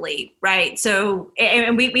separately, right? So,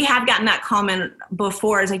 and we have gotten that comment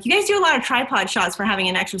before. It's like, you guys do a lot of tripod shots for having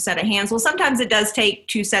an extra set of hands. Well, sometimes it does take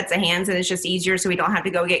 2 sets of hands and it's just easier so we don't have to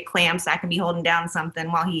go get clamps that can be holding down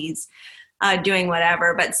something while he's doing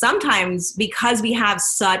whatever. But sometimes because we have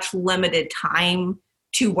such limited time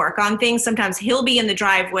to work on things, sometimes he'll be in the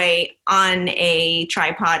driveway on a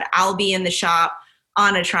tripod, I'll be in the shop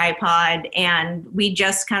on a tripod, and we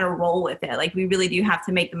just kind of roll with it. Like we really do have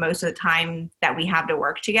to make the most of the time that we have to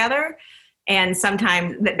work together. And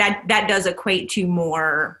sometimes that does equate to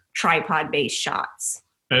more tripod based shots.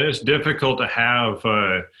 And it's difficult to have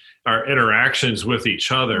our interactions with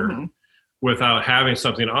each other without having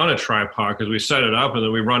something on a tripod, because we set it up and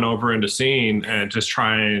then we run over into scene and just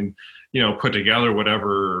try and, put together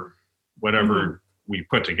whatever we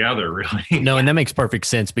put together, really. No, and that makes perfect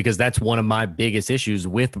sense, because that's one of my biggest issues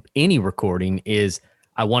with any recording is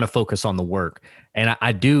I want to focus on the work. And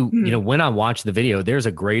I do, when I watch the video, there's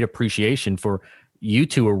a great appreciation for you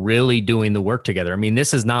two are really doing the work together. I mean,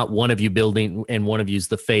 this is not one of you building and one of you's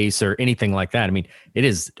the face or anything like that. I mean, it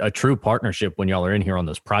is a true partnership when y'all are in here on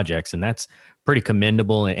those projects, and that's pretty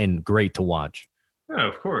commendable and great to watch. Yeah,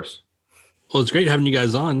 of course. Well, it's great having you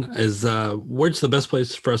guys on. Where's the best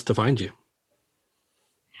place for us to find you?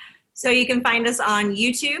 So you can find us on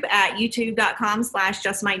YouTube at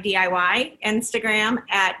youtube.com/JustMikeDIY, Instagram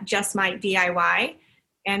at JustMikeDIY.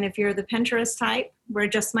 And if you're the Pinterest type, we're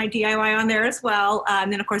Just My DIY on there as well.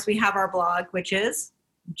 And then, of course, we have our blog, which is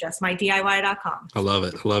justmydiy.com. I love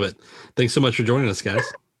it. I love it. Thanks so much for joining us, guys.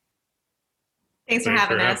 Thanks for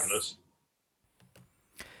having us.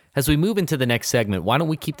 As we move into the next segment, why don't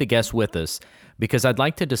we keep the guests with us? Because I'd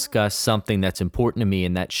like to discuss something that's important to me,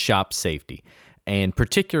 and that's shop safety, and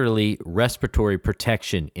particularly respiratory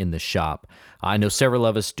protection in the shop. I know several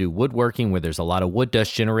of us do woodworking where there's a lot of wood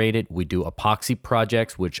dust generated. We do epoxy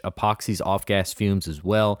projects, which epoxies off gas fumes as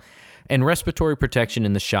well. And respiratory protection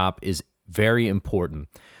in the shop is very important.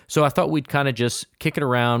 So I thought we'd kind of just kick it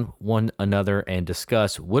around one another and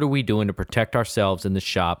discuss, what are we doing to protect ourselves in the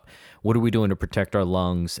shop? What are we doing to protect our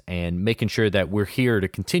lungs, and making sure that we're here to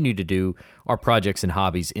continue to do our projects and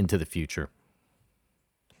hobbies into the future?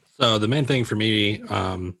 So the main thing for me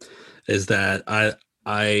is that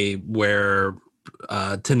I wear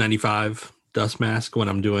 1095 dust mask when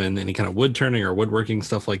I'm doing any kind of wood turning or woodworking,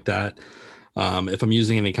 stuff like that. If I'm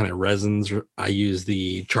using any kind of resins, I use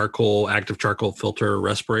the active charcoal filter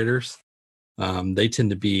respirators. They tend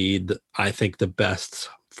to be, I think, the best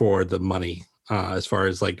for the money, as far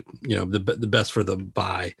as the best for the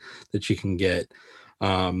buy that you can get.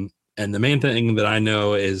 And the main thing that I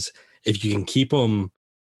know is if you can keep them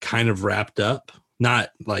kind of wrapped up, not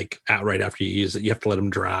like outright after you use it, you have to let them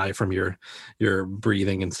dry from your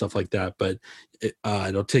breathing and stuff like that. But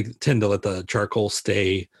it'll tend to let the charcoal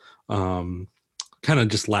stay, kind of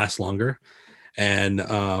just last longer. And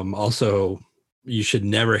also, you should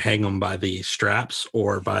never hang them by the straps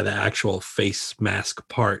or by the actual face mask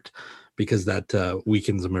part, because that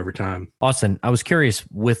weakens them every time. Austin, I was curious,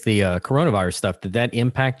 with the coronavirus stuff, did that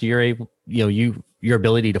impact your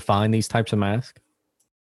ability to find these types of masks?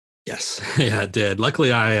 Yes, yeah, it did.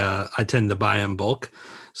 Luckily, I tend to buy in bulk,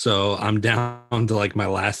 so I'm down to like my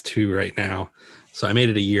last 2 right now. So I made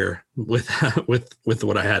it a year with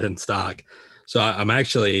what I had in stock. So I'm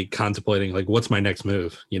actually contemplating, like, what's my next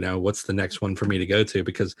move? What's the next one for me to go to?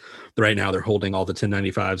 Because right now they're holding all the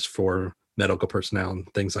 1095s for medical personnel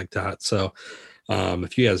and things like that. So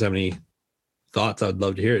if you guys have any thoughts, I'd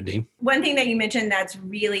love to hear it, Dean. One thing that you mentioned that's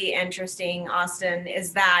really interesting, Austin,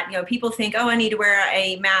 is that, people think, oh, I need to wear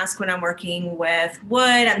a mask when I'm working with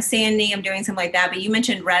wood, I'm sanding, I'm doing something like that. But you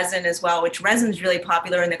mentioned resin as well, which resin's really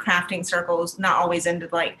popular in the crafting circles, not always into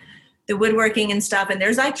like the woodworking and stuff. And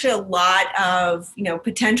there's actually a lot of,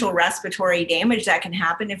 potential respiratory damage that can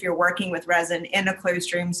happen if you're working with resin in a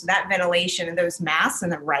closed room. So that ventilation and those masks, and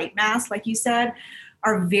the right mask, like you said,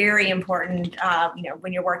 are very important,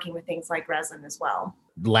 when you're working with things like resin as well.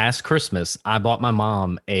 Last Christmas, I bought my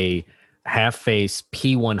mom a half-face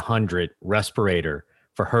P100 respirator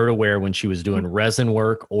for her to wear when she was doing resin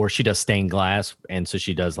work, or she does stained glass, and so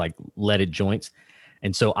she does like leaded joints.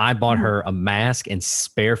 And so I bought her a mask and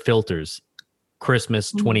spare filters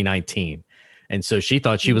Christmas 2019. And so she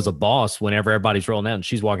thought she was a boss whenever everybody's rolling out, and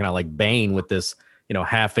she's walking out like Bane with this,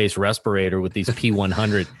 half-face respirator with these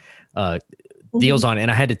P100 deals on it. And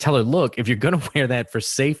I had to tell her, look, if you're going to wear that for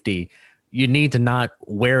safety, you need to not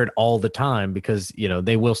wear it all the time because,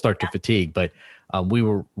 they will start to fatigue. But we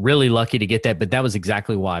were really lucky to get that. But that was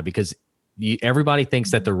exactly why, because everybody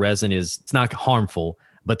thinks that the resin it's not harmful,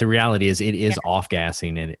 but the reality is it is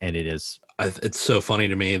off-gassing, and it is. It's so funny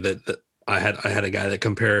to me that I had a guy that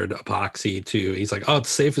compared epoxy to, he's like, oh, it's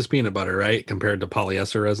safe as peanut butter, right? Compared to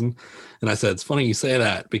polyester resin. And I said, it's funny you say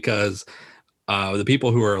that because the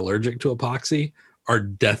people who are allergic to epoxy are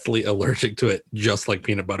deathly allergic to it, just like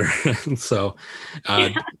peanut butter. And so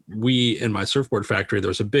we, in my surfboard factory, there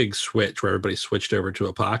was a big switch where everybody switched over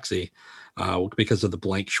to epoxy because of the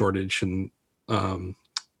blank shortage in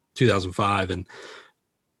 2005. And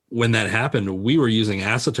when that happened, we were using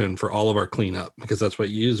acetone for all of our cleanup because that's what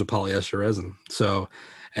you use with polyester resin. So,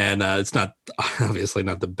 and it's not obviously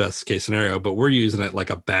not the best case scenario, but we're using it like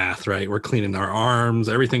a bath, right? We're cleaning our arms,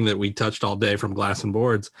 everything that we touched all day from glass and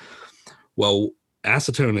boards. Well,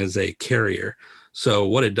 acetone is a carrier. So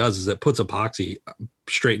what it does is it puts epoxy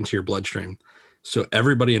straight into your bloodstream. So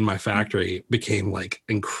everybody in my factory became like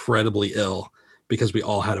incredibly ill because we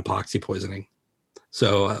all had epoxy poisoning.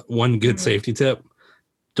 So one good safety tip,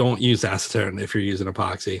 don't use acetone if you're using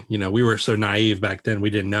epoxy. We were so naive back then. We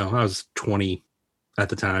didn't know. I was 20 at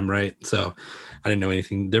the time, right? So I didn't know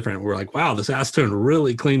anything different. We're like, wow, this acetone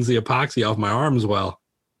really cleans the epoxy off my arms well.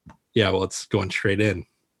 Yeah, well, it's going straight in.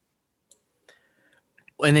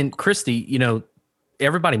 And then, Christy,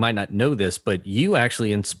 everybody might not know this, but you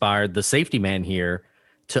actually inspired the safety man here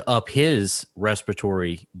to up his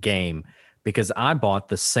respiratory game, because I bought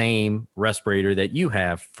the same respirator that you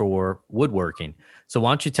have for woodworking. So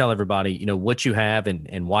why don't you tell everybody, what you have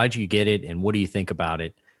and why'd you get it and what do you think about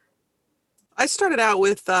it? I started out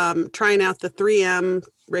with trying out the 3M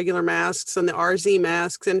regular masks and the RZ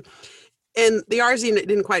masks, and the RZ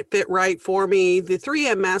didn't quite fit right for me. The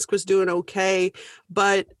 3M mask was doing okay,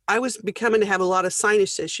 but I was becoming to have a lot of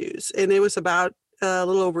sinus issues, and it was about a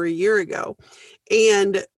little over a year ago.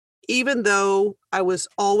 And even though I was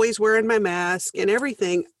always wearing my mask and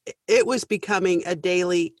everything, it was becoming a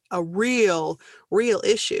real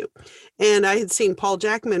issue. And I had seen Paul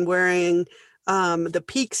Jackman wearing the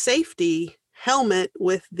Peak Safety helmet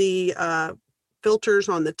with the filters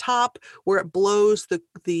on the top where it blows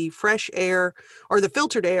the fresh air or the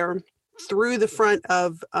filtered air through the front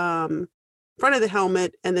of the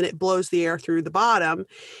helmet, and then it blows the air through the bottom.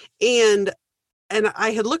 And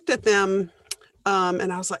I had looked at them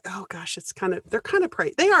and I was like, oh gosh, they're kind of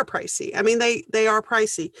pricey. They are pricey. I mean, they are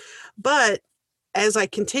pricey, but as I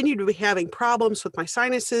continue to be having problems with my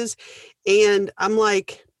sinuses, and I'm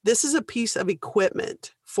like, this is a piece of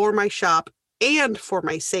equipment for my shop and for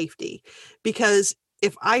my safety, because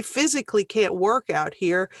if I physically can't work out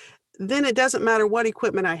here, then it doesn't matter what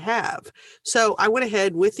equipment I have. So I went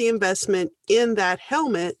ahead with the investment in that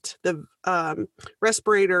helmet, the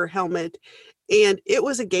respirator helmet, and it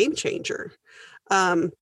was a game changer.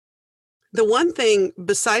 The one thing,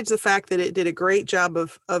 besides the fact that it did a great job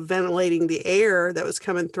of ventilating the air that was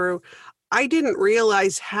coming through, I didn't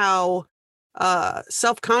realize how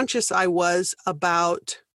self-conscious I was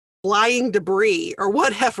about flying debris or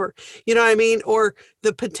whatever, you know what I mean? Or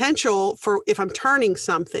the potential for if I'm turning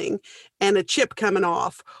something and a chip coming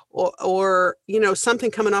off or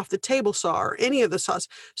something coming off the table saw or any of the saws.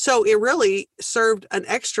 So it really served an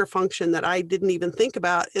extra function that I didn't even think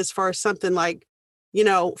about as far as something like,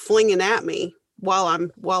 flinging at me while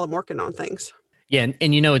I'm working on things. Yeah. And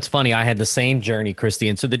it's funny. I had the same journey, Christy.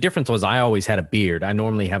 And so the difference was I always had a beard. I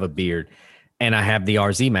normally have a beard. And I have the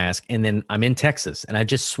RZ mask, and then I'm in Texas, and I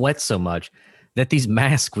just sweat so much that these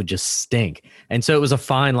masks would just stink. And so it was a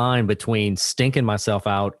fine line between stinking myself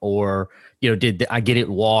out or, did I get it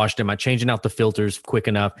washed? Am I changing out the filters quick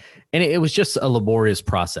enough? And it was just a laborious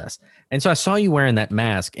process. And so I saw you wearing that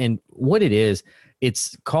mask, and what it is,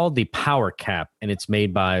 it's called the Power Cap, and it's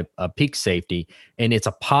made by Peak Safety, and it's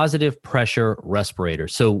a positive pressure respirator.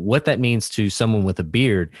 So what that means to someone with a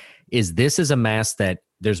beard is this is a mask that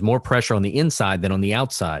there's more pressure on the inside than on the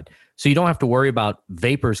outside. So you don't have to worry about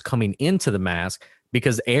vapors coming into the mask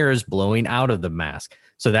because air is blowing out of the mask.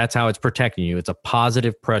 So that's how it's protecting you. It's a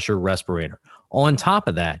positive pressure respirator. On top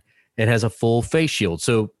of that, it has a full face shield.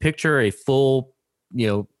 So picture a full,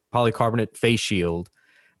 polycarbonate face shield,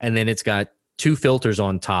 and then it's got 2 filters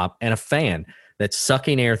on top and a fan that's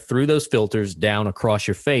sucking air through those filters down across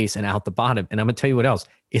your face and out the bottom. And I'm going to tell you what else.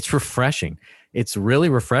 It's refreshing. It's really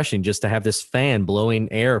refreshing just to have this fan blowing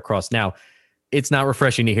air across. Now, it's not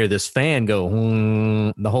refreshing to hear this fan go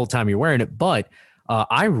the whole time you're wearing it. But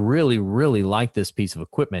I really, really like this piece of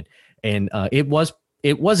equipment, and it was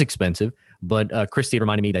expensive. But Christy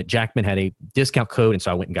reminded me that Jackman had a discount code, and so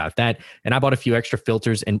I went and got that. And I bought a few extra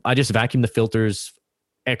filters, and I just vacuum the filters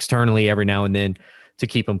externally every now and then to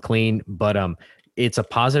keep them clean. But it's a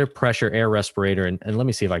positive pressure air respirator, and let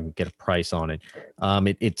me see if I can get a price on it.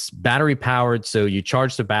 It's battery powered, so you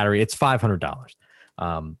charge the battery. It's $500.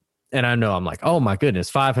 And I know I'm like, oh my goodness,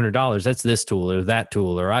 $500. That's this tool or that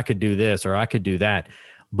tool, or I could do this or I could do that.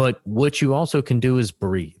 But what you also can do is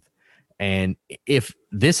breathe. And if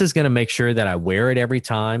this is going to make sure that I wear it every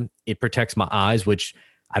time, it protects my eyes, which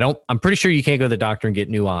I'm pretty sure you can't go to the doctor and get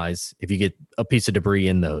new eyes if you get a piece of debris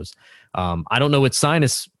in those. I don't know what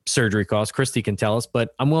sinus surgery costs. Christy can tell us,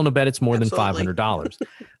 but I'm willing to bet it's more Absolutely. than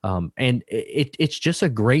 $500. And it's just a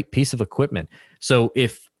great piece of equipment. So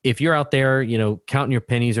if you're out there, counting your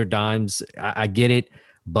pennies or dimes, I get it,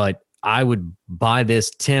 but I would buy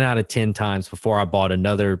this 10 out of 10 times before I bought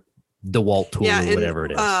another DeWalt tool or whatever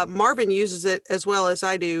it is. Marvin uses it as well as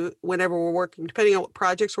I do whenever we're working, depending on what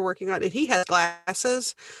projects we're working on. And he has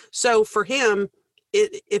glasses. So for him,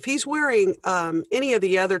 if he's wearing any of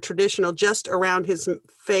the other traditional just around his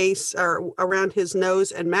face or around his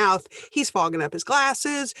nose and mouth, he's fogging up his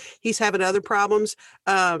glasses. He's having other problems,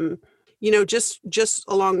 just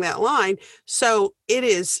along that line. So it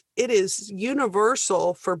is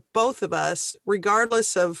universal for both of us,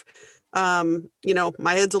 regardless of,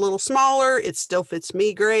 my head's a little smaller. It still fits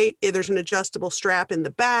me great. There's an adjustable strap in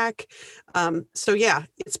the back. So yeah,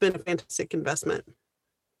 it's been a fantastic investment.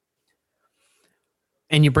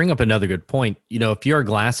 And you bring up another good point. If you're a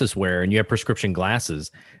glasses wearer and you have prescription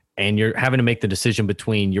glasses and you're having to make the decision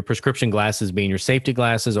between your prescription glasses being your safety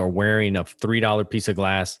glasses or wearing a $3 piece of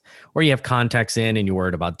glass, or you have contacts in and you're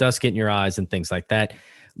worried about dust getting your eyes and things like that,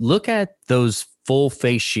 look at those full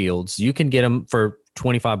face shields. You can get them for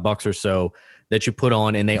 $25 or so that you put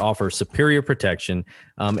on, and they offer superior protection.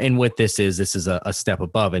 And what this is a step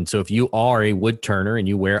above. And so if you are a wood turner and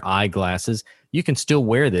you wear eyeglasses, you can still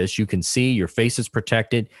wear this. You can see your face is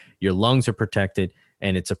protected, your lungs are protected,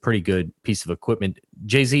 and it's a pretty good piece of equipment.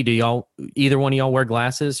 Jay-Z, do either one of y'all wear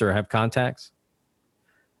glasses or have contacts?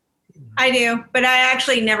 I do, but I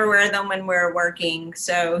actually never wear them when we're working.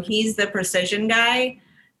 So he's the precision guy.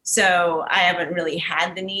 So I haven't really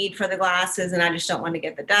had the need for the glasses, and I just don't want to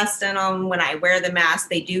get the dust in them. When I wear the mask,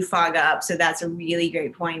 they do fog up. So that's a really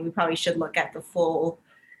great point. We probably should look at the full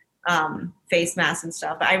face mask and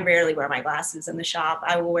stuff. I rarely wear my glasses in the shop.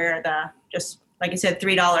 I will wear just like I said,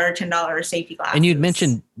 $3 or $10 safety glasses. And you'd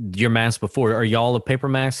mentioned your mask before. Are y'all a paper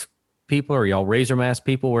mask people? Or are y'all razor mask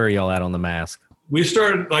people? Where are y'all at on the mask? I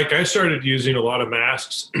started using a lot of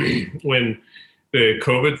masks when the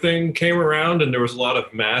COVID thing came around, and there was a lot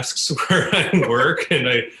of masks where I work, and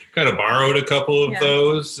I kind of borrowed a couple of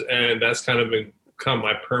those, and that's kind of become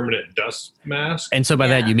my permanent dust mask. And so by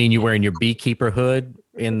that, you mean you're wearing your beekeeper hood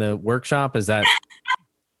in the workshop? Is that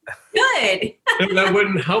good? That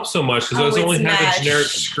wouldn't help so much because those only have a generic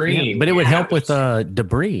screen. Yeah, but it would help with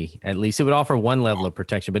debris. At least it would offer one level of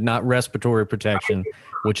protection, but not respiratory protection,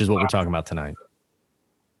 which is what we're talking about tonight.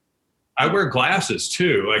 I wear glasses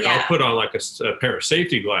too. I'll put on like a pair of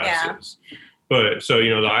safety glasses. Yeah. But so,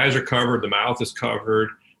 the eyes are covered, the mouth is covered.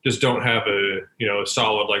 Just don't have a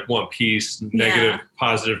solid like one piece negative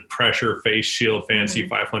positive pressure face shield fancy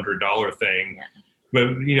 $500 thing. Yeah.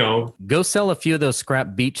 But go sell a few of those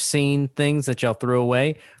scrap beach scene things that y'all threw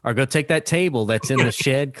away, or go take that table that's in the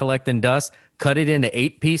shed collecting dust, cut it into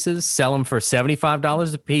 8 pieces, sell them for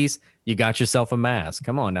 $75 a piece. You got yourself a mask.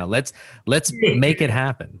 Come on now, let's make it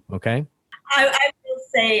happen. Okay. I will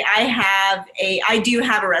say I do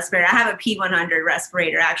have a respirator. I have a P100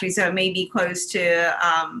 respirator actually, so it may be close to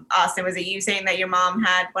Austin. Was it you saying that your mom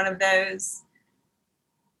had one of those?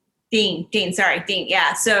 Dean.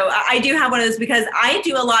 Yeah. So I do have one of those because I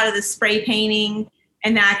do a lot of the spray painting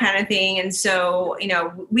and that kind of thing. And so,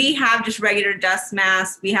 we have just regular dust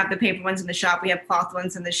masks. We have the paper ones in the shop. We have cloth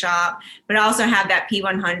ones in the shop, but I also have that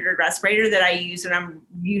P100 respirator that I use when I'm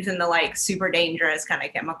using the like super dangerous kind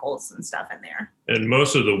of chemicals and stuff in there. And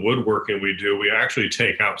most of the woodworking we do, we actually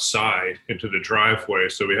take outside into the driveway.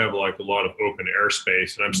 So we have like a lot of open air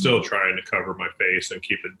space, and I'm still trying to cover my face and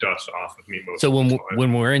keep the dust off of me most of the time. So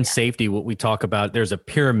when we're in safety, what we talk about, there's a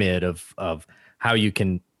pyramid of how you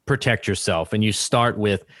can protect yourself, and you start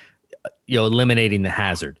with eliminating the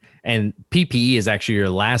hazard, and PPE is actually your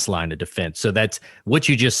last line of defense. So that's what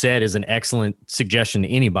you just said is an excellent suggestion to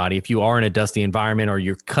anybody. If you are in a dusty environment or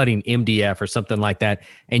you're cutting MDF or something like that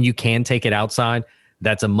and you can take it outside,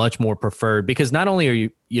 that's a much more preferred, because not only are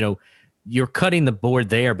you you're cutting the board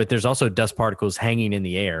there, but there's also dust particles hanging in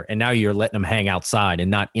the air. And now you're letting them hang outside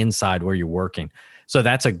and not inside where you're working. So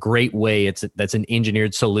that's a great way. That's an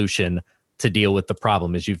engineered solution to deal with the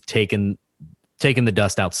problem, is you've taken the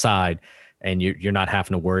dust outside and you're not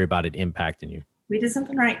having to worry about it impacting you. We did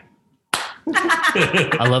something right.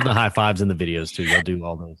 I love the high fives in the videos too. Y'all do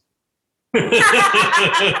all those.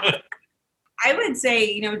 I would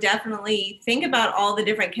say, definitely think about all the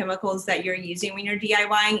different chemicals that you're using when you're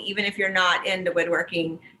DIYing, even if you're not into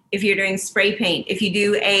woodworking. If you're doing spray paint, if you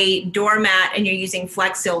do a doormat and you're using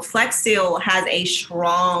Flex Seal has a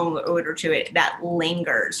strong odor to it that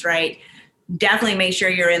lingers, right? Definitely make sure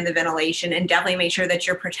you're in the ventilation, and definitely make sure that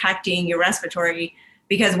you're protecting your respiratory.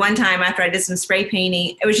 Because one time after I did some spray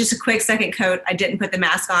painting, it was just a quick second coat. I didn't put the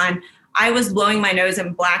mask on. I was blowing my nose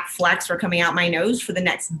and black flecks were coming out my nose for the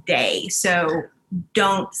next day. So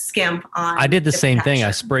don't skimp on. I did the same thing.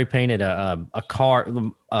 I spray painted a car,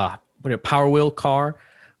 a Power Wheel car.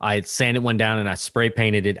 I had sanded one down and I spray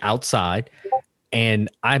painted it outside, and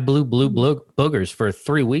I blew boogers for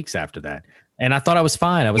 3 weeks after that. And I thought I was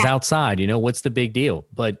fine. I was outside, what's the big deal?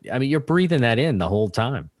 But I mean, you're breathing that in the whole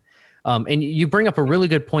time. And you bring up a really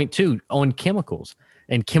good point too on chemicals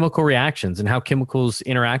and chemical reactions and how chemicals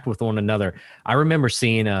interact with one another. I remember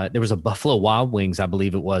seeing there was a Buffalo Wild Wings, I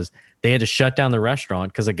believe it was. They had to shut down the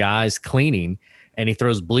restaurant because a guy's cleaning and he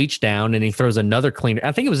throws bleach down and he throws another cleaner.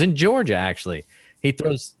 I think it was in Georgia, actually. He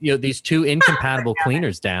throws these two incompatible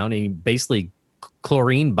cleaners down, and he basically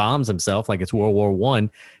chlorine bombs himself like it's World War I.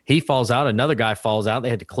 He falls out. Another guy falls out. They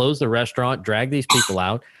had to close the restaurant, drag these people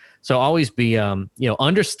out. So always be,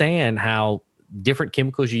 understand how different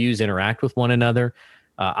chemicals you use interact with one another.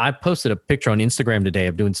 I posted a picture on Instagram today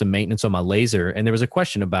of doing some maintenance on my laser, and there was a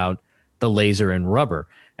question about the laser and rubber.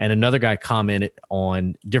 And another guy commented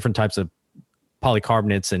on different types of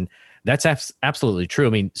polycarbonates, and that's absolutely true. I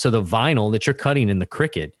mean, so the vinyl that you're cutting in the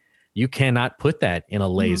Cricut, you cannot put that in a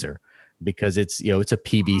laser because it's a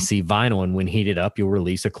PVC vinyl, and when heated up, you'll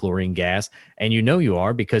release a chlorine gas, and you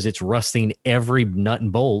are because it's rusting every nut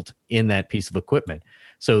and bolt in that piece of equipment.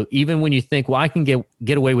 So even when you think, well, I can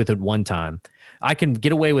get away with it one time, I can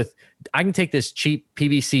take this cheap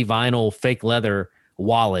PVC vinyl fake leather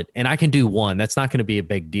wallet and I can do one. That's not going to be a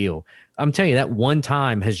big deal. I'm telling you, that one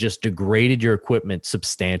time has just degraded your equipment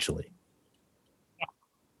substantially.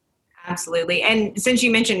 Absolutely. And since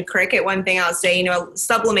you mentioned Cricut, one thing I'll say,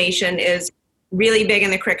 sublimation is really big in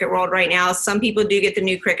the Cricut world right now. Some people do get the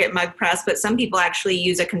new Cricut mug press, but some people actually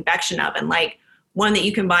use a convection oven, like one that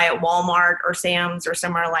you can buy at Walmart or Sam's or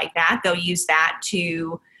somewhere like that. They'll use that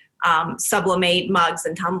to sublimate mugs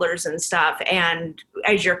and tumblers and stuff. And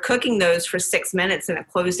as you're cooking those for 6 minutes in a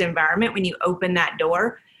closed environment, when you open that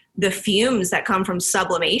door, the fumes that come from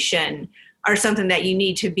sublimation are something that you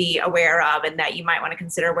need to be aware of and that you might want to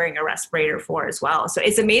consider wearing a respirator for as well. So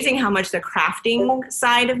it's amazing how much the crafting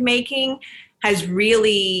side of making has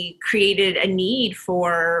really created a need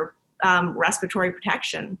for respiratory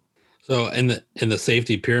protection. So in the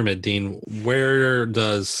safety pyramid, Dean, where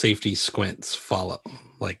does safety squints follow?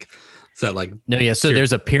 Like, is that like... No, yeah. So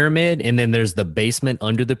there's a pyramid, and then there's the basement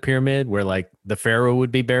under the pyramid where like the pharaoh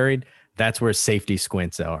would be buried. That's where safety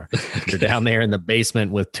squints are. Okay. They're down there in the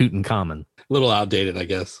basement with Tutankhamun. A little outdated, I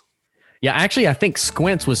guess. Yeah, actually, I think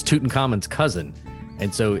Squints was Tutankhamun's cousin.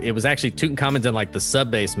 And so it was actually Tutankhamun's in like the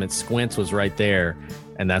sub-basement. Squints was right there.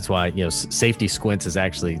 And that's why, Safety Squints is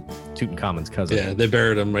actually Tutankhamun's cousin. Yeah, they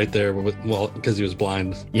buried him right there because he was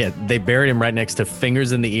blind. Yeah, they buried him right next to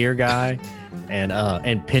Fingers in the Ear guy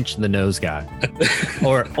and Pinch the Nose guy.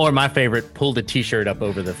 or my favorite, Pull the T-shirt up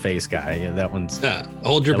over the face guy. Yeah, that one's... Yeah,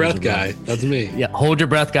 Hold Your Breath guy. That's me. Yeah, Hold Your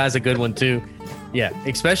Breath guy's a good one too. Yeah,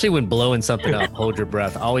 especially when blowing something up, hold your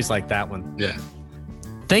breath. I always like that one. Yeah.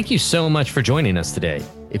 Thank you so much for joining us today.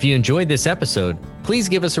 If you enjoyed this episode, please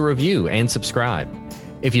give us a review and subscribe.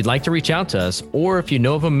 If you'd like to reach out to us, or if you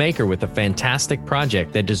know of a maker with a fantastic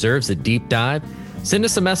project that deserves a deep dive, send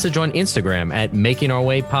us a message on Instagram at Making Our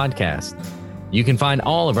Way Podcast. You can find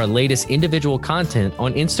all of our latest individual content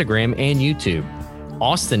on Instagram and YouTube.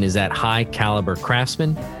 Austin is at High Caliber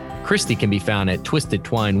Craftsman. Christy can be found at Twisted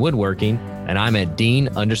Twine Woodworking, and I'm at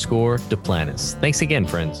Dean_Duplantis. Thanks again,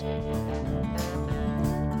 friends.